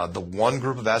 The one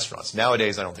group of astronauts.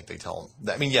 Nowadays, I don't think they tell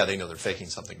them. They know they're faking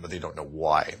something, but they don't know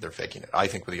why they're faking it. I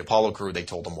think with the Apollo crew, they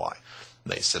told them why.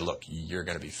 They said, look, you're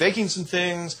going to be faking some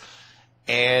things,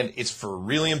 And it's for a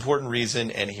really important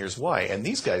reason, and here's why. And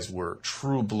these guys were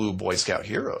true blue Boy Scout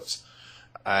heroes.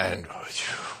 And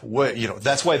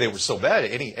that's why they were so bad.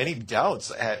 Any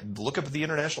doubts, look up at the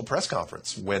International Press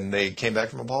Conference when they came back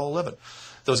from Apollo 11.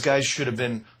 Those guys should have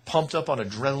been pumped up on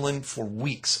adrenaline for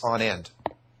weeks on end.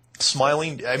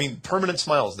 Smiling, permanent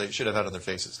smiles they should have had on their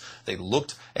faces. They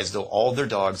looked as though all their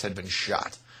dogs had been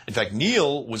shot. In fact,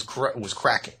 Neil was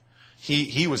cracking.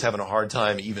 He was having a hard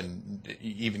time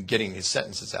even getting his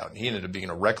sentences out. And he ended up being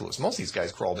a recluse. Most of these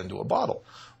guys crawled into a bottle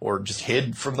or just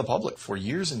hid from the public for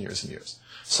years and years and years.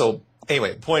 So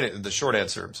anyway, the short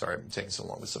answer, I'm sorry I'm taking so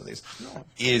long with some of these,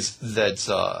 is that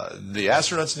the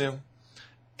astronauts knew,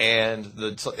 and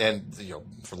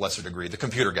for lesser degree, the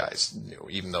computer guys knew,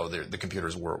 even though the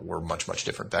computers were much, much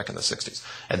different back in the 60s.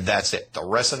 And that's it. The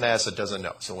rest of NASA doesn't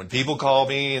know. So when people call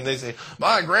me and they say,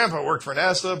 my grandpa worked for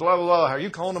NASA, blah, blah, blah, are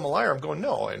you calling him a liar? I'm going,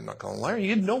 no, I'm not calling him a liar. He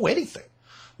didn't know anything.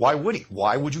 Why would he?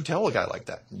 Why would you tell a guy like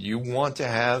that? You want to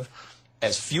have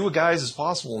as few guys as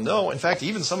possible know. In fact,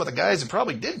 even some of the guys who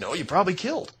probably did know, you probably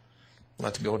killed.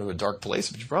 Not to go to a dark place,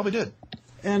 but you probably did.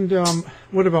 And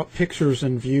what about pictures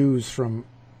and views from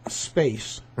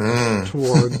space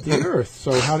toward the Earth?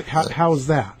 So how's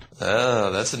that?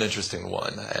 Oh, that's an interesting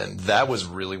one. And that was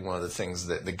really one of the things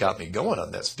that got me going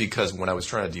on this, because when I was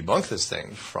trying to debunk this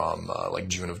thing from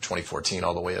June of 2014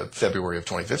 all the way to February of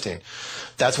 2015,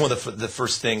 that's one of the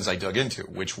first things I dug into,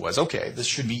 which was, okay, this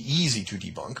should be easy to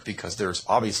debunk because there's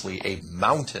obviously a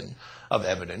mountain of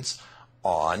evidence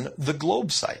on the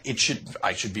Globe site.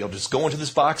 I should be able to just go into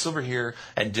this box over here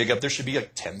and dig up. There should be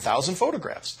 10,000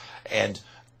 photographs and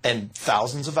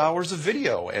thousands of hours of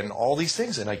video and all these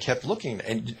things. And I kept looking.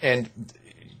 And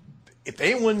if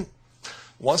anyone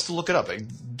wants to look it up,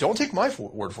 don't take my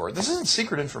word for it. This isn't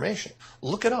secret information.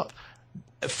 Look it up.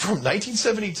 From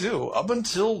 1972 up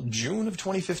until June of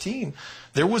 2015,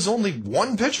 there was only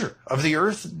one picture of the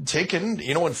Earth taken,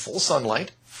 in full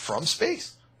sunlight from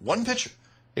space. One picture.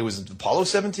 It was Apollo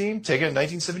 17, taken in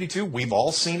 1972. We've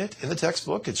all seen it in the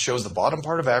textbook. It shows the bottom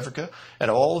part of Africa and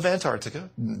all of Antarctica.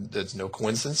 There's no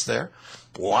coincidence there.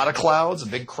 A lot of clouds, a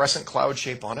big crescent cloud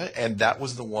shape on it, and that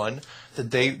was the one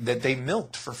that they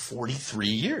milked for 43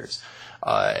 years.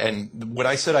 And when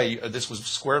I said this was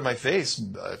square in my face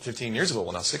 15 years ago,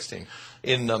 well, now 16,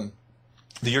 in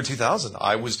the year 2000,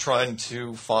 I was trying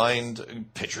to find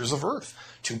pictures of Earth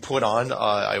to put on.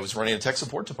 I was running a tech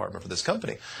support department for this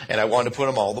company, and I wanted to put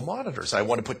on all the monitors. I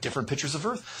wanted to put different pictures of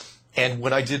Earth. And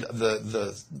when I did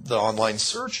the online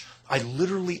search, I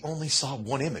literally only saw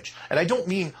one image. And I don't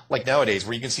mean like nowadays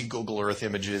where you can see Google Earth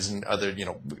images and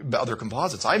other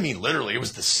composites. I mean literally it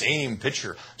was the same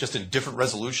picture, just in different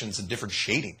resolutions and different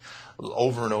shading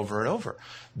over and over and over.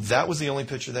 That was the only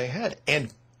picture they had.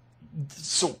 And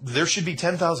so there should be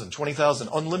 10,000, 20,000,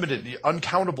 unlimited,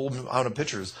 uncountable amount of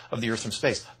pictures of the Earth from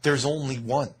space. There's only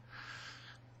one.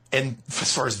 And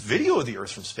as far as video of the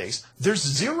Earth from space, there's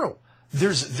zero.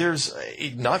 There's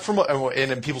not from,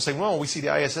 and then people say, well, we see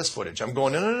the ISS footage. I'm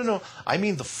going, no. I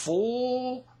mean the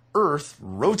full Earth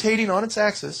rotating on its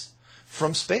axis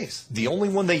from space. The only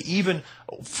one they even,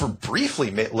 for briefly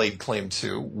laid claim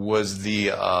to was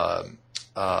the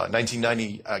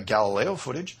 1990 Galileo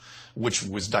footage, which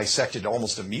was dissected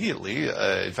almost immediately,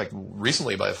 in fact,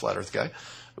 recently by a flat Earth guy.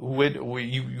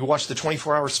 You watched the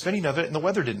 24-hour spinning of it, and the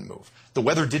weather didn't move. The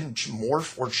weather didn't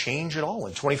morph or change at all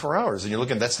in 24 hours. And you're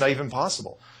looking, that's not even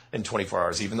possible in 24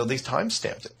 hours, even though they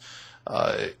time-stamped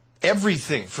it.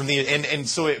 Everything from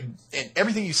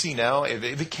everything you see now,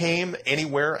 if it came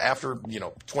anywhere after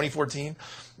 2014,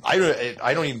 I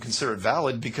don't even consider it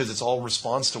valid because it's all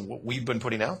response to what we've been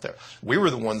putting out there. We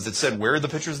were the ones that said, where are the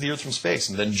pictures of the Earth from space?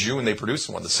 And then June, they produced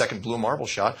one, the second blue marble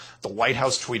shot. The White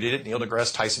House tweeted it. Neil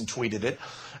deGrasse Tyson tweeted it.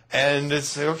 And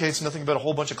it's, okay, it's nothing but a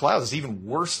whole bunch of clouds. It's even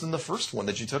worse than the first one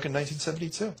that you took in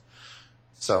 1972.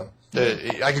 So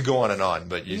I could go on,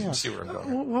 but you can see where I'm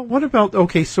going. Well, what about,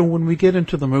 so when we get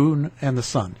into the moon and the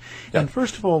sun, and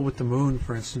first of all, with the moon,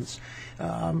 for instance,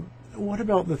 what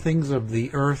about the things of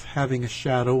the Earth having a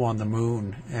shadow on the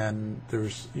moon, and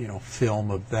there's,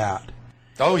 film of that?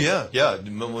 Oh, yeah.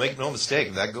 Make no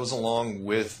mistake. That goes along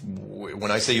with,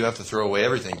 when I say you have to throw away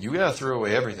everything, you got to throw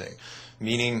away everything.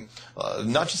 Meaning,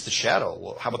 not just the shadow.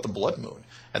 Well, how about the blood moon?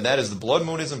 And that is, the blood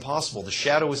moon isn't possible. The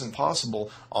shadow isn't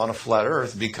possible on a flat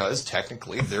Earth because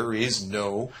technically there is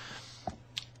no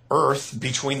Earth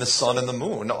between the sun and the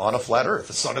moon on a flat Earth.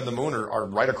 The sun and the moon are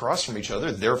right across from each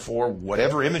other. Therefore,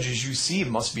 whatever images you see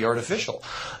must be artificial.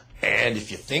 And if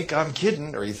you think I'm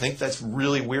kidding, or you think that's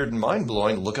really weird and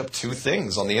mind-blowing, look up two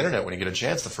things on the internet when you get a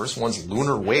chance. The first one's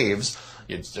lunar waves.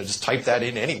 You just type that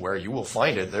in anywhere, you will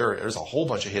find it. There's a whole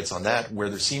bunch of hits on that where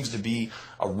there seems to be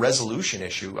a resolution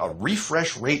issue, a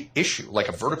refresh rate issue, like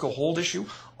a vertical hold issue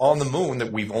on the moon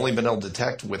that we've only been able to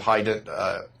detect with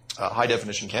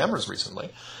high-definition cameras recently.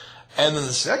 And then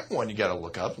the second one you got to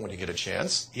look up when you get a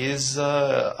chance is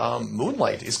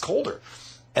moonlight is colder.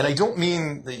 And I don't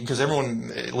mean, because everyone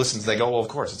listens, they go, well, of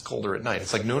course, it's colder at night.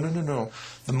 It's like, no.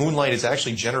 The moonlight is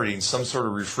actually generating some sort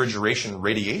of refrigeration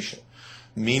radiation.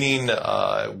 Meaning,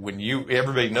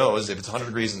 everybody knows if it's 100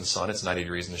 degrees in the sun, it's 90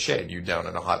 degrees in the shade. You down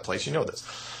in a hot place, you know this.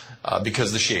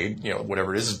 Because the shade,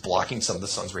 whatever it is blocking some of the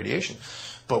sun's radiation.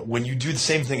 But when you do the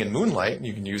same thing in moonlight,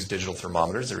 you can use digital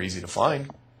thermometers, they're easy to find.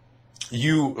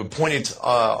 You point it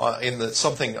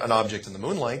an object in the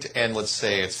moonlight, and let's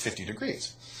say it's 50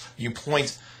 degrees. You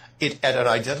point it at an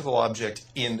identical object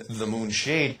in the moon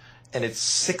shade, and it's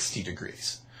 60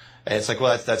 degrees. And it's like,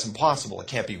 well, that's impossible. It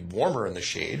can't be warmer in the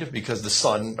shade because the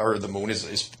sun or the moon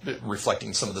is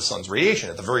reflecting some of the sun's radiation.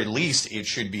 At the very least, it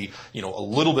should be, a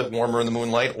little bit warmer in the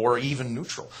moonlight or even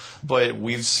neutral. But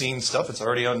we've seen stuff, it's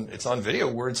on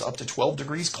video where it's up to 12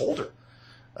 degrees colder.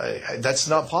 That's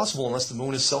not possible unless the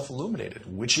moon is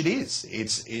self-illuminated, which it is.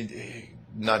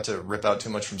 Not to rip out too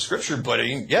much from scripture, but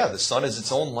the sun is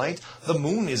its own light. The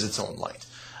moon is its own light.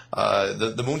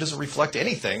 The moon doesn't reflect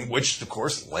anything, which, of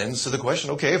course, lends to the question,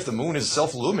 okay, if the moon is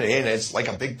self-illuminating and it's like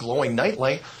a big glowing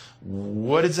nightlight,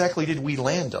 what exactly did we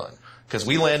land on? Because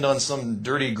we land on some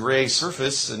dirty gray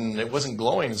surface and it wasn't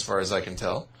glowing as far as I can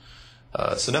tell.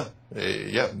 The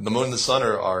moon and the sun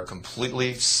are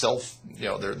completely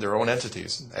they're their own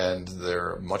entities, and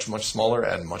they're much, much smaller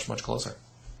and much, much closer.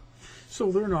 So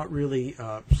they're not really,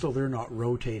 they're not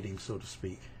rotating, so to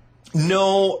speak.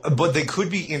 No, but they could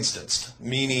be instanced,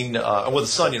 meaning, the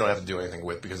sun you don't have to do anything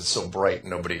with because it's so bright,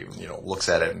 nobody, looks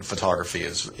at it, and photography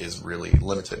is really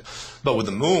limited. But with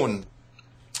the moon,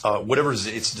 whatever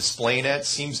it's displaying at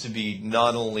seems to be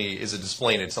not only is it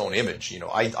displaying its own image,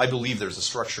 I believe there's a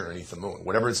structure underneath the moon.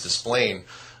 Whatever it's displaying,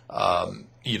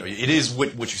 it is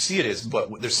what you see it is,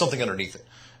 but there's something underneath it,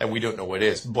 and we don't know what it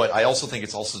is. But I also think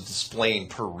it's also displaying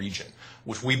per region,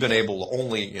 which we've been able to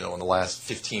only, in the last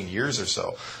 15 years or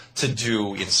so, to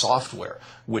do in software,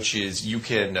 which is you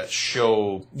can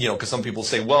show, because some people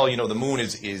say, well, the moon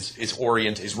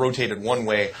is rotated one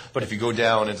way, but if you go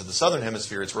down into the southern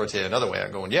hemisphere, it's rotated another way.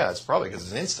 I'm going, yeah, it's probably because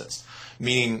it's an instance.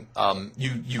 Meaning,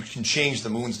 you can change the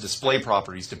moon's display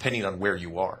properties depending on where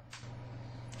you are.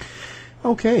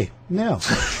 Okay, now,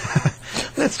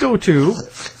 let's go to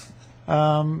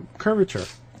curvature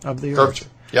of the Earth. Curvature,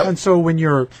 yep. And so when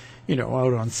you're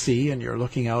out on sea and you're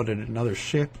looking out at another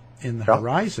ship in the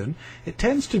horizon, it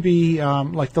tends to be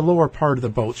like the lower part of the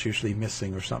boat's usually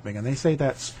missing or something, and they say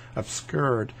that's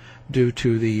obscured due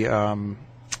to the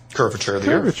curvature of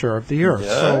the Earth.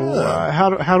 Yeah.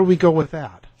 So how do we go with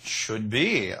that? Should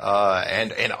be,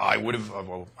 and I would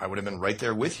have been right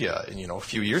there with you, a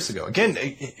few years ago. Again,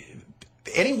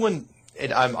 anyone.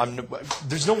 And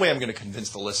there's no way I'm going to convince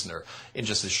the listener in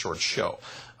just this short show.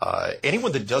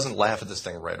 Anyone that doesn't laugh at this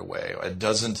thing right away,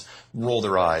 doesn't roll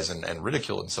their eyes and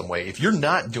ridicule it in some way, if you're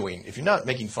not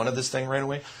making fun of this thing right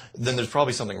away, then there's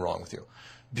probably something wrong with you.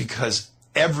 Because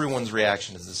everyone's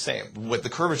reaction is the same. What the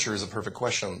curvature is a perfect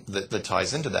question that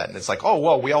ties into that. And it's like, oh,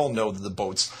 well, we all know that the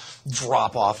boats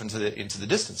drop off into the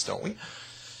distance, don't we?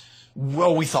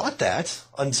 Well, we thought that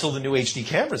until the new HD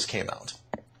cameras came out.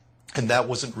 And that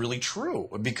wasn't really true,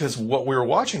 because what we were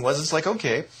watching was, it's like,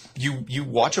 okay, you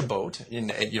watch a boat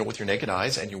with your naked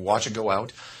eyes, and you watch it go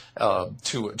out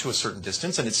to a certain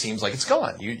distance, and it seems like it's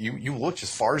gone. You look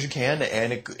as far as you can,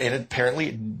 and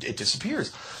apparently it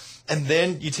disappears. And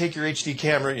then you take your HD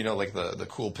camera, like the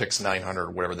Coolpix 900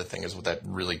 or whatever the thing is with that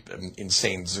really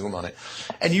insane zoom on it,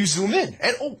 and you zoom in,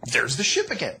 and oh, there's the ship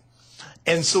again.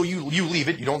 And so you leave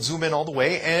it, you don't zoom in all the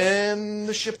way, and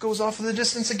the ship goes off in the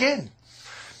distance again.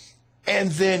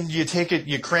 And then you take it,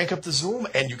 you crank up the zoom,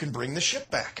 and you can bring the ship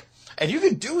back. And you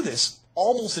can do this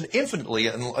almost infinitely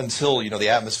until, the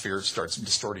atmosphere starts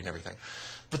distorting everything.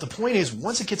 But the point is,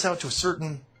 once it gets out to a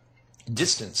certain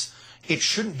distance, it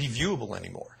shouldn't be viewable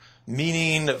anymore.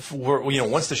 Meaning,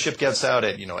 once the ship gets out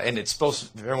at, and it's supposed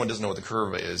to, if everyone doesn't know what the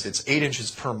curve is, it's 8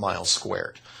 inches per mile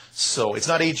squared. So it's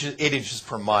not 8 inches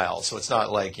per mile. So it's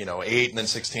not like, 8 and then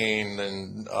 16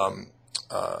 and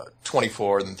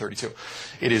 24 and then 32.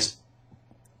 It is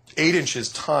 8 inches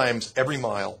times every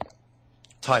mile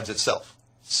times itself.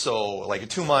 So, like at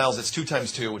 2 miles, it's 2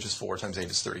 times 2, which is 4 times 8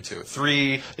 is 32.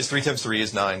 3 times 3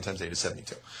 is 9 times 8 is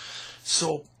 72.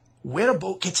 So, when a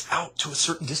boat gets out to a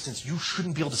certain distance, you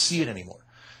shouldn't be able to see it anymore.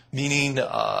 meaning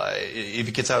if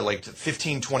it gets out like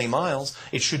 15, 20 miles,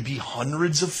 it should be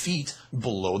hundreds of feet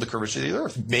below the curvature of the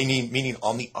Earth, meaning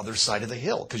on the other side of the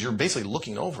hill, because you're basically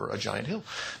looking over a giant hill.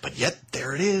 But yet,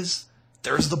 there it is.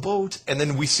 There's the boat. And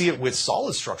then we see it with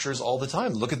solid structures all the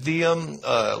time. Look at the,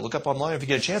 look up online if you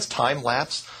get a chance, time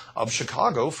lapse of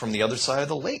Chicago from the other side of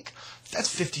the lake. That's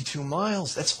 52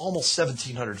 miles. That's almost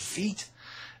 1,700 feet.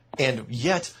 And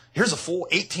yet, here's a full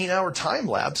 18-hour time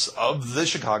lapse of the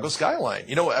Chicago skyline.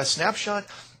 You know, a snapshot,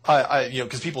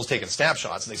 because people's taking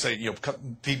snapshots, and they say,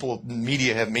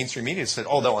 mainstream media said,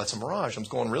 oh, no, that's a mirage. I'm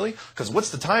going, really? Because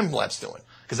what's the time lapse doing?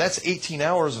 Because that's 18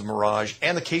 hours of mirage,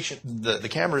 and the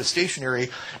camera is stationary,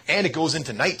 and it goes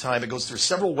into nighttime. It goes through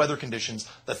several weather conditions.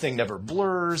 The thing never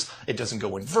blurs. It doesn't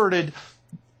go inverted.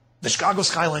 The Chicago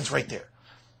skyline's right there.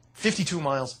 52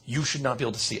 miles. You should not be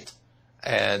able to see it.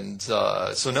 And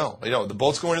so no, the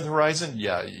boat's going to the horizon.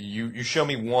 Yeah, you show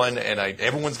me one, and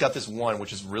everyone's got this one,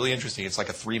 which is really interesting. It's like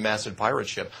a 3-masted pirate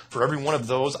ship. For every one of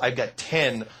those, I've got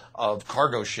 10 of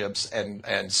cargo ships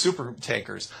and super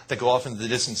tankers that go off into the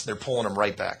distance. They're pulling them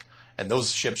right back, and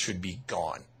those ships should be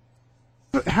gone.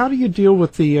 How do you deal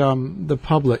with the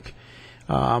public?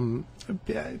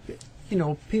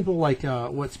 People like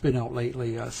what's been out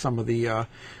lately. Some of the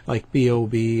like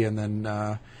B.O.B. and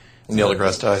then. Neil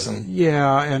deGrasse Tyson.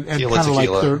 Yeah, and kind of like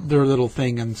their little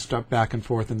thing and stuff back and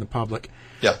forth in the public.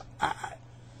 Yeah.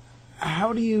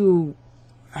 How do you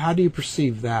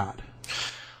perceive that?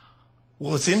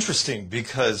 Well, it's interesting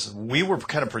because we were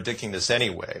kind of predicting this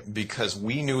anyway, because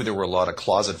we knew there were a lot of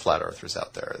closet flat earthers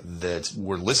out there that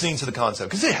were listening to the concept,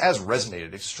 because it has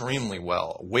resonated extremely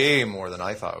well, way more than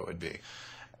I thought it would be.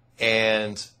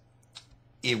 And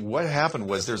what happened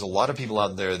was there's a lot of people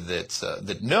out there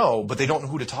that know, but they don't know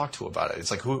who to talk to about it. It's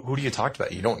like, who do you talk to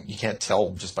about it? You can't tell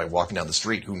just by walking down the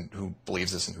street who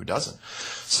believes this and who doesn't.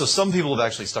 So some people have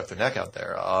actually stuck their neck out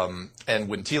there. And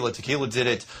when Tila Tequila did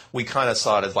it, we kind of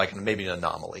saw it as like maybe an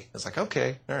anomaly. It's like,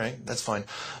 okay, all right, that's fine.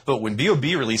 But when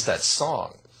B.O.B. released that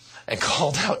song and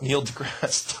called out Neil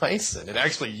deGrasse Tyson, and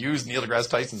actually used Neil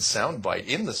deGrasse Tyson's soundbite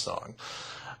in the song,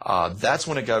 that's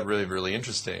when it got really, really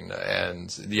interesting.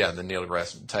 And yeah, then Neil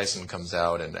deGrasse Tyson comes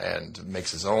out and makes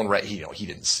his own. He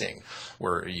didn't sing.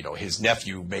 Where his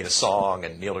nephew made a song,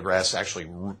 and Neil deGrasse actually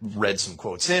read some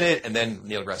quotes in it. And then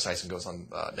Neil deGrasse Tyson goes on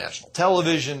national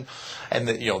television, and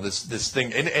then this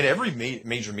thing, and every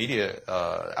major media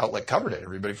outlet covered it.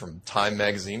 Everybody from Time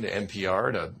magazine to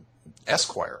NPR to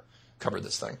Esquire covered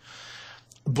this thing.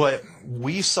 But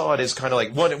we saw it as kind of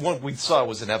like one we saw it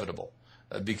was inevitable.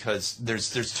 Because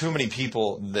there's too many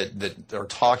people that are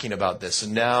talking about this,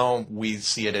 and now we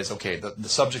see it as, okay, the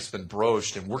subject's been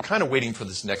broached, and we're kind of waiting for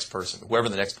this next person, whoever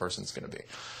the next person's going to be,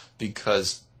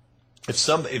 because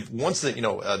once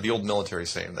the old military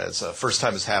saying that first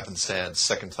time is happenstance,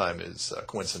 second time is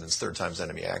coincidence, third time is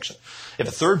enemy action. If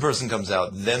a third person comes out,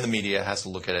 then the media has to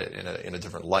look at it in a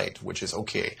different light, which is,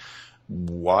 okay,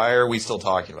 why are we still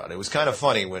talking about it? It was kind of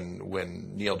funny when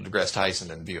Neil deGrasse Tyson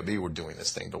and B.O.B. were doing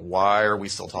this thing, but why are we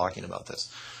still talking about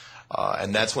this?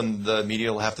 And that's when the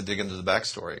media will have to dig into the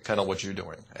backstory, kind of what you're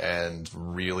doing, and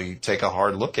really take a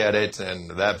hard look at it.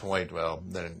 And at that point, well,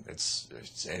 then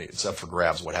it's up for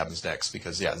grabs what happens next,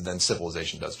 because, then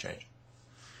civilization does change.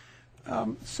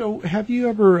 So have you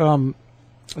ever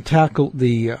tackled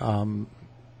the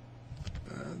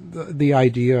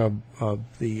idea of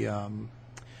the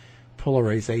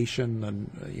polarization and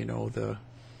the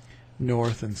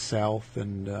north and south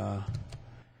and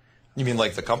you mean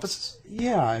like the compasses?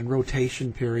 Yeah, and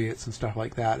rotation periods and stuff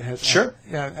like that. Sure.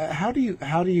 How do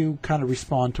you kind of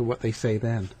respond to what they say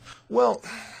then? Well,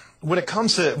 when it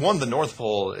comes to the North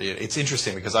Pole, it's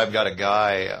interesting because I've got a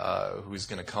guy who's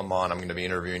going to come on. I'm going to be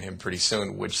interviewing him pretty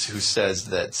soon, who says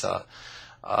that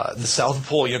the South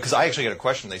Pole. Because I actually got a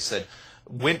question. They said,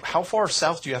 how far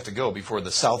south do you have to go before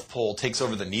the South Pole takes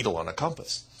over the needle on a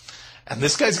compass? And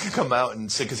this guy's going to come out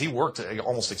and say, because he worked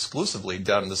almost exclusively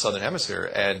down in the Southern Hemisphere,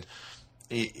 and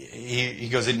he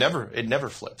goes, it never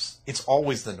flips. It's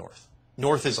always the North.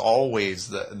 North is always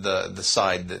the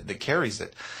side that carries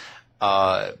it.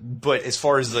 But as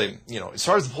far as the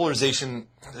polarization,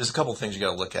 there's a couple of things you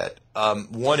got to look at.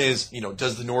 One is,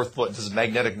 does the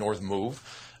magnetic north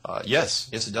move? Yes,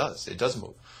 it does. It does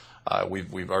move.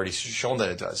 We've already shown that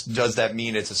it does. Does that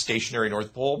mean it's a stationary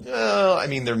North Pole?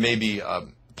 There may be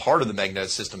part of the magnetic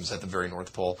systems at the very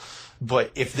North Pole,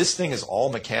 but if this thing is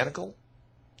all mechanical,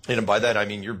 and by that I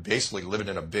mean you're basically living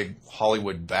in a big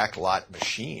Hollywood backlot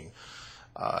machine,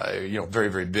 very,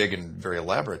 very big and very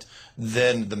elaborate,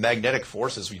 then the magnetic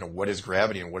forces, what is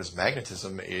gravity and what is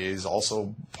magnetism, is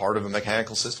also part of a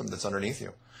mechanical system that's underneath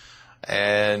you.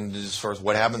 And as far as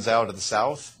what happens out at the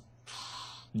south,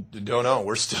 Don't know.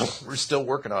 We're still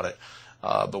working on it.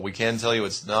 But we can tell you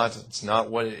it's not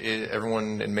what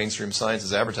everyone in mainstream science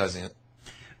is advertising it.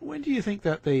 When do you think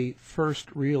that they first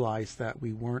realized that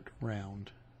we weren't round,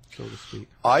 so to speak?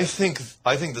 I think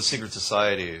the secret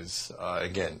societies,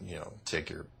 again,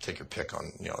 take your pick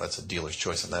on, that's a dealer's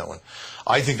choice on that one.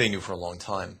 I think they knew for a long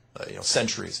time,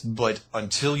 centuries. But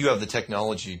until you have the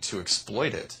technology to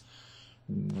exploit it,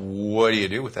 what do you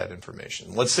do with that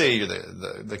information? Let's say you're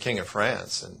the king of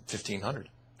France in 1500.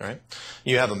 Right?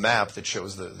 You have a map that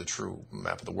shows the true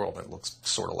map of the world. It looks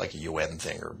sort of like a UN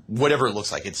thing or whatever it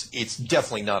looks like. It's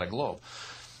definitely not a globe.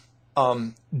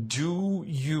 What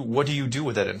do you do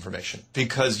with that information?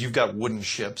 Because you've got wooden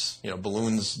ships,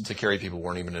 balloons to carry people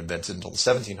weren't even invented until the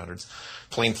 1700s.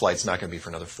 Plane flight's not going to be for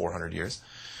another 400 years.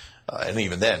 And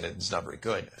even then, it's not very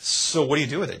good. So what do you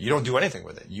do with it? You don't do anything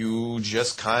with it. You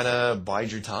just kind of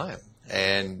bide your time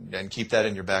and keep that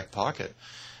in your back pocket.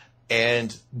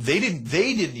 And they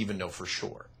didn't even know for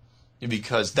sure,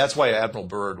 because that's why Admiral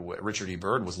Richard E.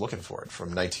 Byrd was looking for it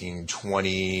from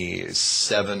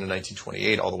 1927 to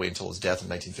 1928 all the way until his death in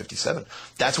 1957.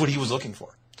 That's what he was looking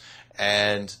for.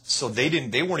 And so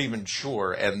they weren't even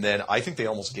sure. And then I think they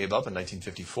almost gave up in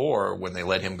 1954 when they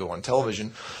let him go on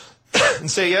television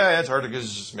and say, yeah, Antarctica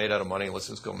is just made out of money. Let's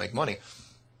just go make money.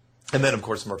 And then, of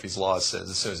course, Murphy's Law says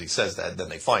as soon as he says that, then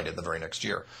they find it the very next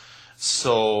year.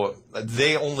 So I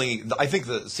think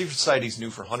the secret societies knew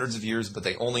for hundreds of years, but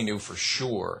they only knew for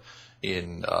sure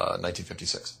in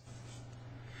 1956.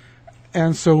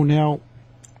 And so now,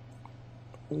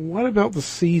 what about the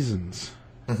seasons?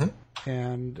 Mm-hmm.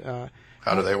 And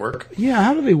how do they work? Yeah,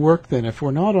 how do they work then? If we're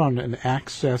not on an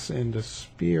axis and a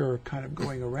sphere kind of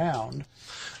going around.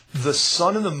 The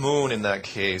sun and the moon in that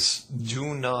case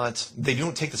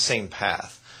don't take the same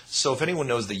path. So if anyone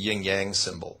knows the yin-yang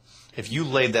symbol, if you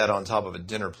laid that on top of a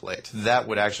dinner plate, that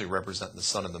would actually represent the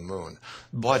sun and the moon.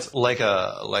 But like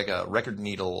a record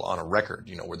needle on a record,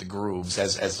 where the grooves,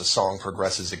 as the song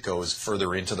progresses, it goes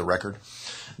further into the record.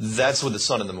 That's what the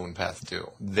sun and the moon path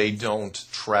do. They don't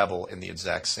travel in the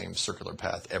exact same circular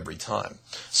path every time.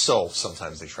 So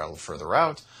sometimes they travel further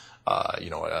out,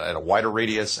 at a wider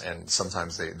radius, and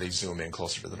sometimes they zoom in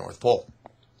closer to the North Pole.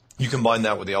 You combine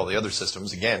that with all the other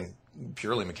systems, again,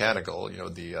 purely mechanical,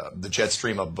 the jet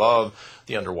stream above,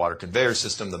 the underwater conveyor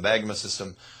system, the magma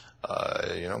system,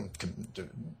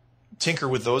 tinker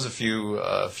with those a few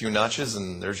notches,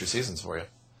 and there's your seasons for you.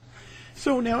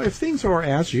 So now, if things are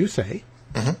as you say,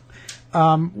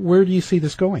 mm-hmm. Where do you see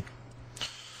this going?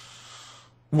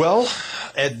 Well,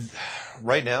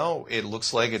 right now, it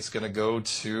looks like it's going to go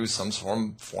to some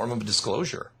form of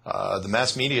disclosure. The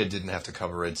mass media didn't have to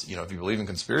cover it. If you believe in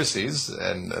conspiracies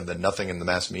and that nothing in the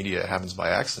mass media happens by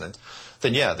accident,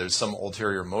 then yeah, there's some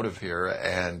ulterior motive here,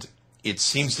 and it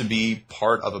seems to be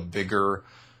part of a bigger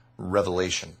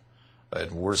revelation.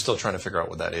 And we're still trying to figure out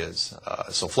what that is.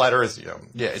 So flat Earth,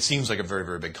 it seems like a very,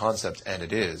 very big concept, and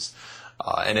it is.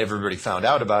 And everybody found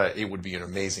out about it, it would be an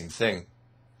amazing thing.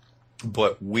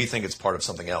 But we think it's part of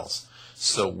something else.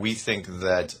 So we think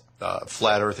that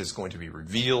flat Earth is going to be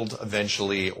revealed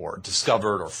eventually, or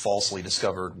discovered, or falsely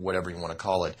discovered, whatever you want to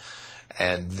call it.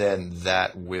 And then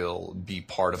that will be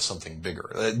part of something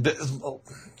bigger. Let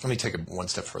me take it one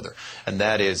step further. And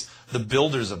that is, the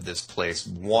builders of this place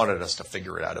wanted us to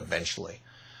figure it out eventually.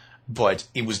 But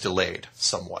it was delayed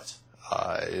somewhat.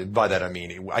 By that I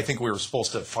mean, I think we were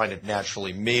supposed to find it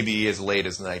naturally, maybe as late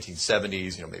as the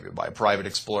 1970s, maybe by a private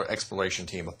exploration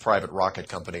team, a private rocket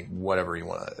company, whatever you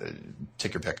want to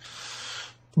take your pick.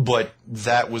 But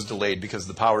that was delayed because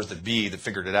the powers that be that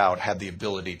figured it out had the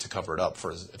ability to cover it up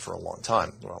for a long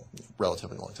time, well,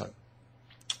 relatively long time.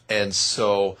 And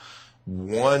so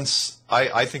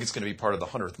I think it's going to be part of the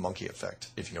 100th monkey effect,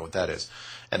 if you know what that is.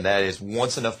 And that is,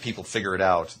 once enough people figure it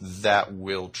out, that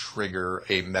will trigger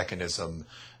a mechanism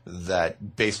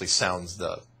that basically sounds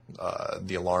the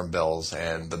alarm bells,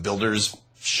 and the builders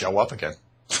show up again.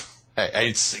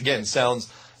 It's, again,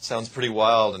 sounds pretty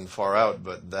wild and far out,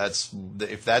 but that's the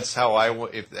storyline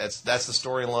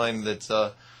that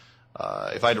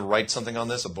if I had to write something on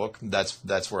this, a book,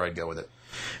 that's where I'd go with it.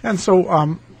 And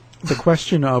so the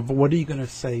question of, what are you going to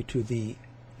say to the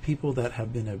people that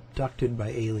have been abducted by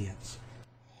aliens?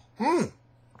 Well,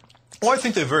 I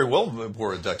think they very well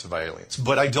were abducted by aliens,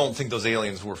 but I don't think those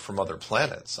aliens were from other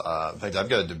planets. In fact, I've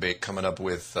got a debate coming up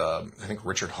with, I think,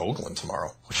 Richard Hoagland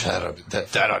tomorrow, which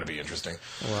that ought to be interesting.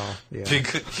 Well, yeah.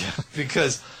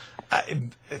 Because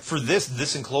for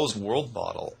this enclosed world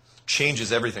model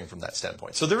changes everything from that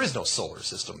standpoint. So there is no solar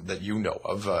system that you know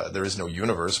of. There is no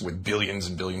universe with billions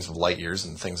and billions of light years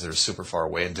and things that are super far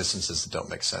away and distances that don't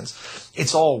make sense.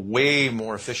 It's all way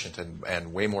more efficient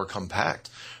and way more compact.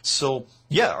 So,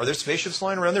 yeah, are there spaceships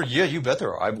flying around there? Yeah, you bet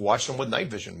there are. I've watched them with night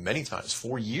vision many times,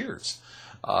 for years.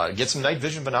 Get some night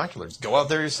vision binoculars. Go out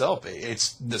there yourself.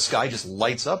 The sky just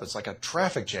lights up. It's like a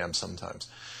traffic jam sometimes.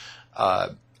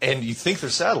 And you think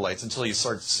they're satellites until you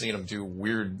start seeing them do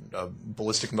weird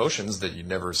ballistic motions that you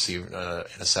never see in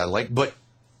a satellite. But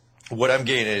what I'm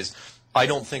getting is, I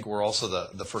don't think we're also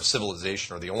the first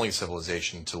civilization or the only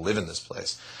civilization to live in this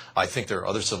place. I think there are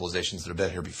other civilizations that have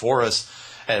been here before us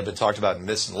and have been talked about in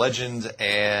myths and legend,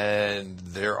 and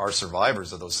there are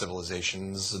survivors of those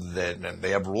civilizations and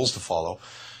they have rules to follow.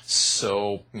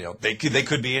 So, they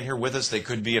could be in here with us. They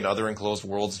could be in other enclosed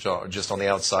worlds just on the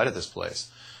outside of this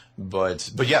place. But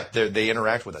yeah, they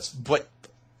interact with us. But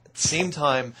at the same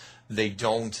time, they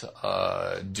don't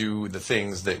do the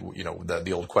things that,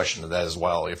 the old question of that as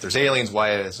well. If there's aliens, why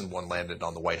hasn't one landed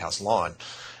on the White House lawn?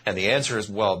 And the answer is,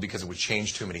 well, because it would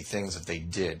change too many things if they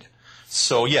did.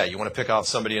 So yeah, you want to pick off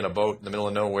somebody in a boat in the middle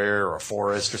of nowhere or a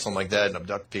forest or something like that and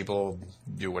abduct people,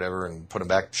 do whatever and put them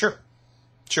back? Sure.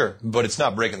 But it's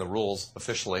not breaking the rules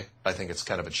officially. I think it's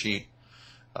kind of a cheat.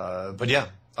 But yeah,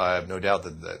 I have no doubt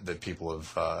that people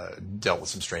have dealt with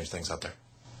some strange things out there.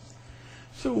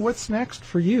 So what's next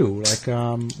for you?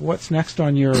 What's next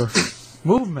on your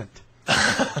movement?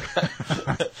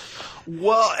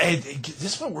 Well,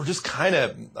 this one we're just kind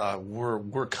of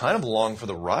we're kind of along for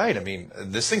the ride. I mean,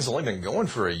 this thing's only been going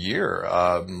for a year.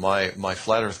 My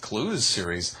Flat Earth Clues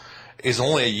series is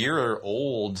only a year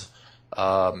old.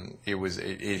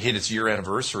 It hit its year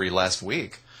anniversary last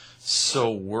week.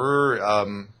 So we're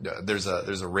there's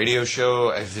a radio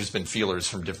show. There's been feelers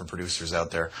from different producers out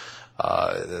there,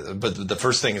 but the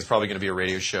first thing is probably going to be a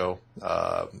radio show,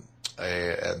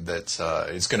 and that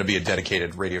is going to be a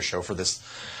dedicated radio show for this.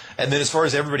 And then as far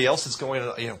as everybody else that's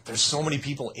going, there's so many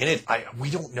people in it. We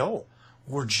don't know.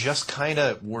 We're just kind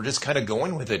of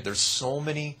going with it. There's so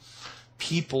many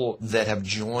people that have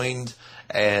joined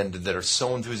and that are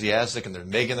so enthusiastic, and they're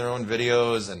making their own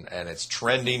videos, and it's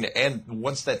trending. And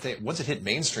once it hit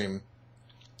mainstream,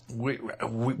 we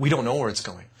don't know where it's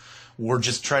going. We're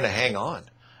just trying to hang on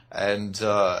and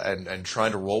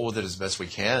trying to roll with it as best we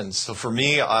can. So for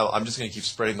me, I'm just going to keep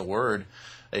spreading the word.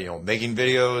 Making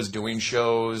videos, doing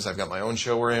shows. I've got my own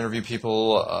show where I interview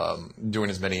people, doing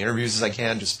as many interviews as I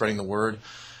can, just spreading the word,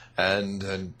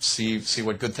 and see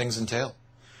what good things entail.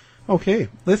 Okay,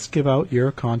 let's give out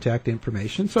your contact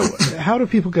information. So how do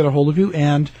people get a hold of you,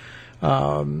 and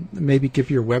maybe give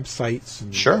your websites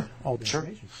and all the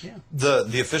information? Yeah.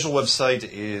 The official website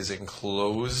is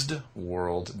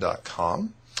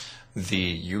enclosedworld.com.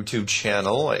 The YouTube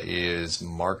channel is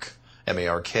Mark,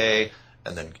 M-A-R-K,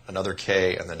 and then another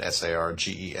K, and then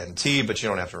S-A-R-G-E-N-T, but you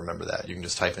don't have to remember that. You can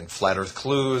just type in Flat Earth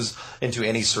Clues into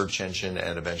any search engine,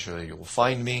 and eventually you will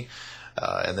find me.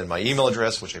 And then my email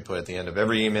address, which I put at the end of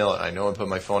every email. I know I put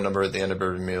my phone number at the end of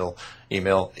every end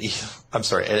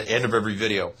of every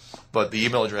video. But the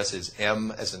email address is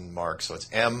M as in Mark, so it's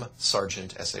M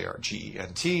Sargent,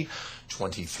 S-A-R-G-E-N-T,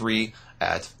 23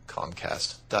 at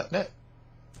Comcast.net.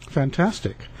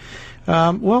 Fantastic.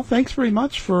 Well, thanks very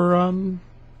much for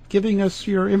giving us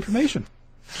your information.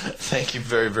 Thank you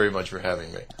very, very much for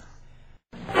having me.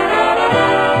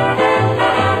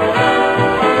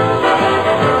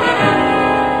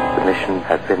 The mission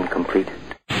has been completed.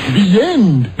 The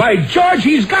end! By George,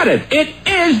 he's got it! It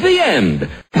is the end!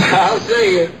 I'll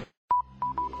say it.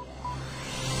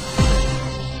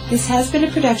 This has been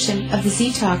a production of the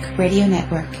Z-Talk Radio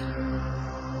Network.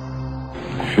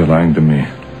 If you're lying to me,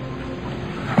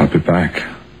 I'll be back.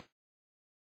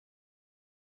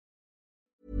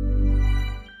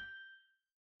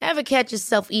 Ever catch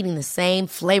yourself eating the same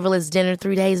flavorless dinner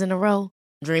 3 days in a row?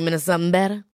 Dreaming of something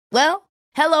better? Well,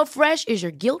 HelloFresh is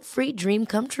your guilt-free dream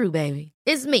come true, baby.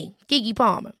 It's me, Keke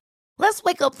Palmer. Let's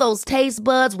wake up those taste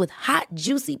buds with hot,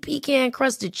 juicy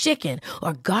pecan-crusted chicken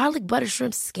or garlic butter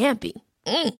shrimp scampi.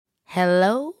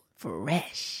 Hello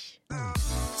Fresh.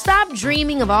 Stop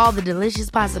dreaming of all the delicious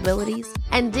possibilities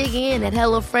and dig in at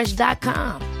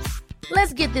HelloFresh.com.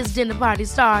 Let's get this dinner party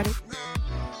started.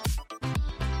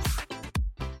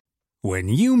 When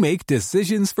you make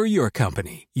decisions for your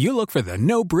company, you look for the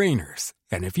no-brainers.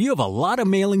 And if you have a lot of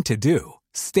mailing to do,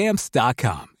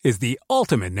 Stamps.com is the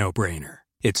ultimate no-brainer.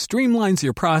 It streamlines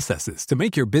your processes to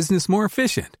make your business more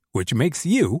efficient, which makes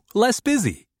you less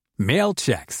busy. Mail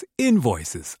checks,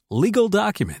 invoices, legal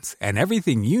documents, and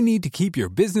everything you need to keep your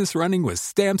business running with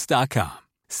Stamps.com.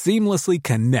 Seamlessly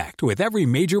connect with every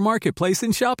major marketplace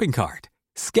and shopping cart.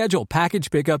 Schedule package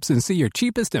pickups and see your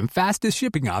cheapest and fastest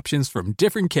shipping options from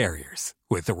different carriers.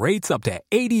 With rates up to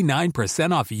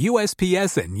 89% off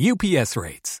USPS and UPS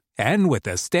rates. And with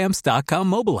the Stamps.com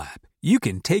mobile app, you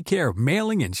can take care of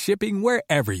mailing and shipping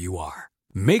wherever you are.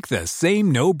 Make the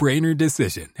same no-brainer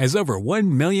decision as over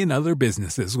 1 million other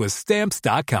businesses with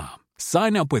Stamps.com.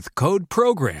 Sign up with code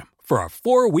PROGRAM for a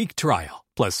 4-week trial,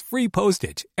 plus free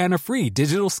postage and a free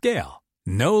digital scale.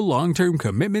 No long-term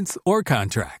commitments or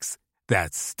contracts.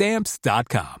 That's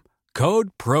Stamps.com.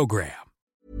 Code PROGRAM.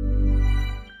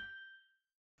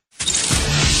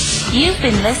 You've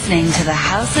been listening to the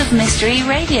House of Mystery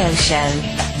radio show.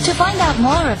 To find out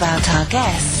more about our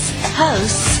guests,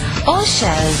 hosts, or show,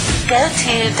 go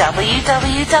to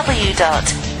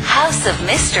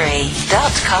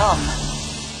www.houseofmystery.com.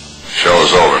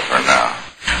 Show's over for now.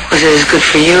 Was it as good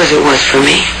for you as it was for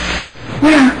me?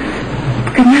 Well,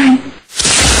 good night.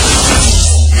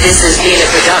 This has been a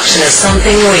production of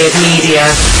Something Weird Media.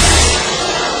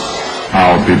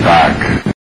 I'll be back.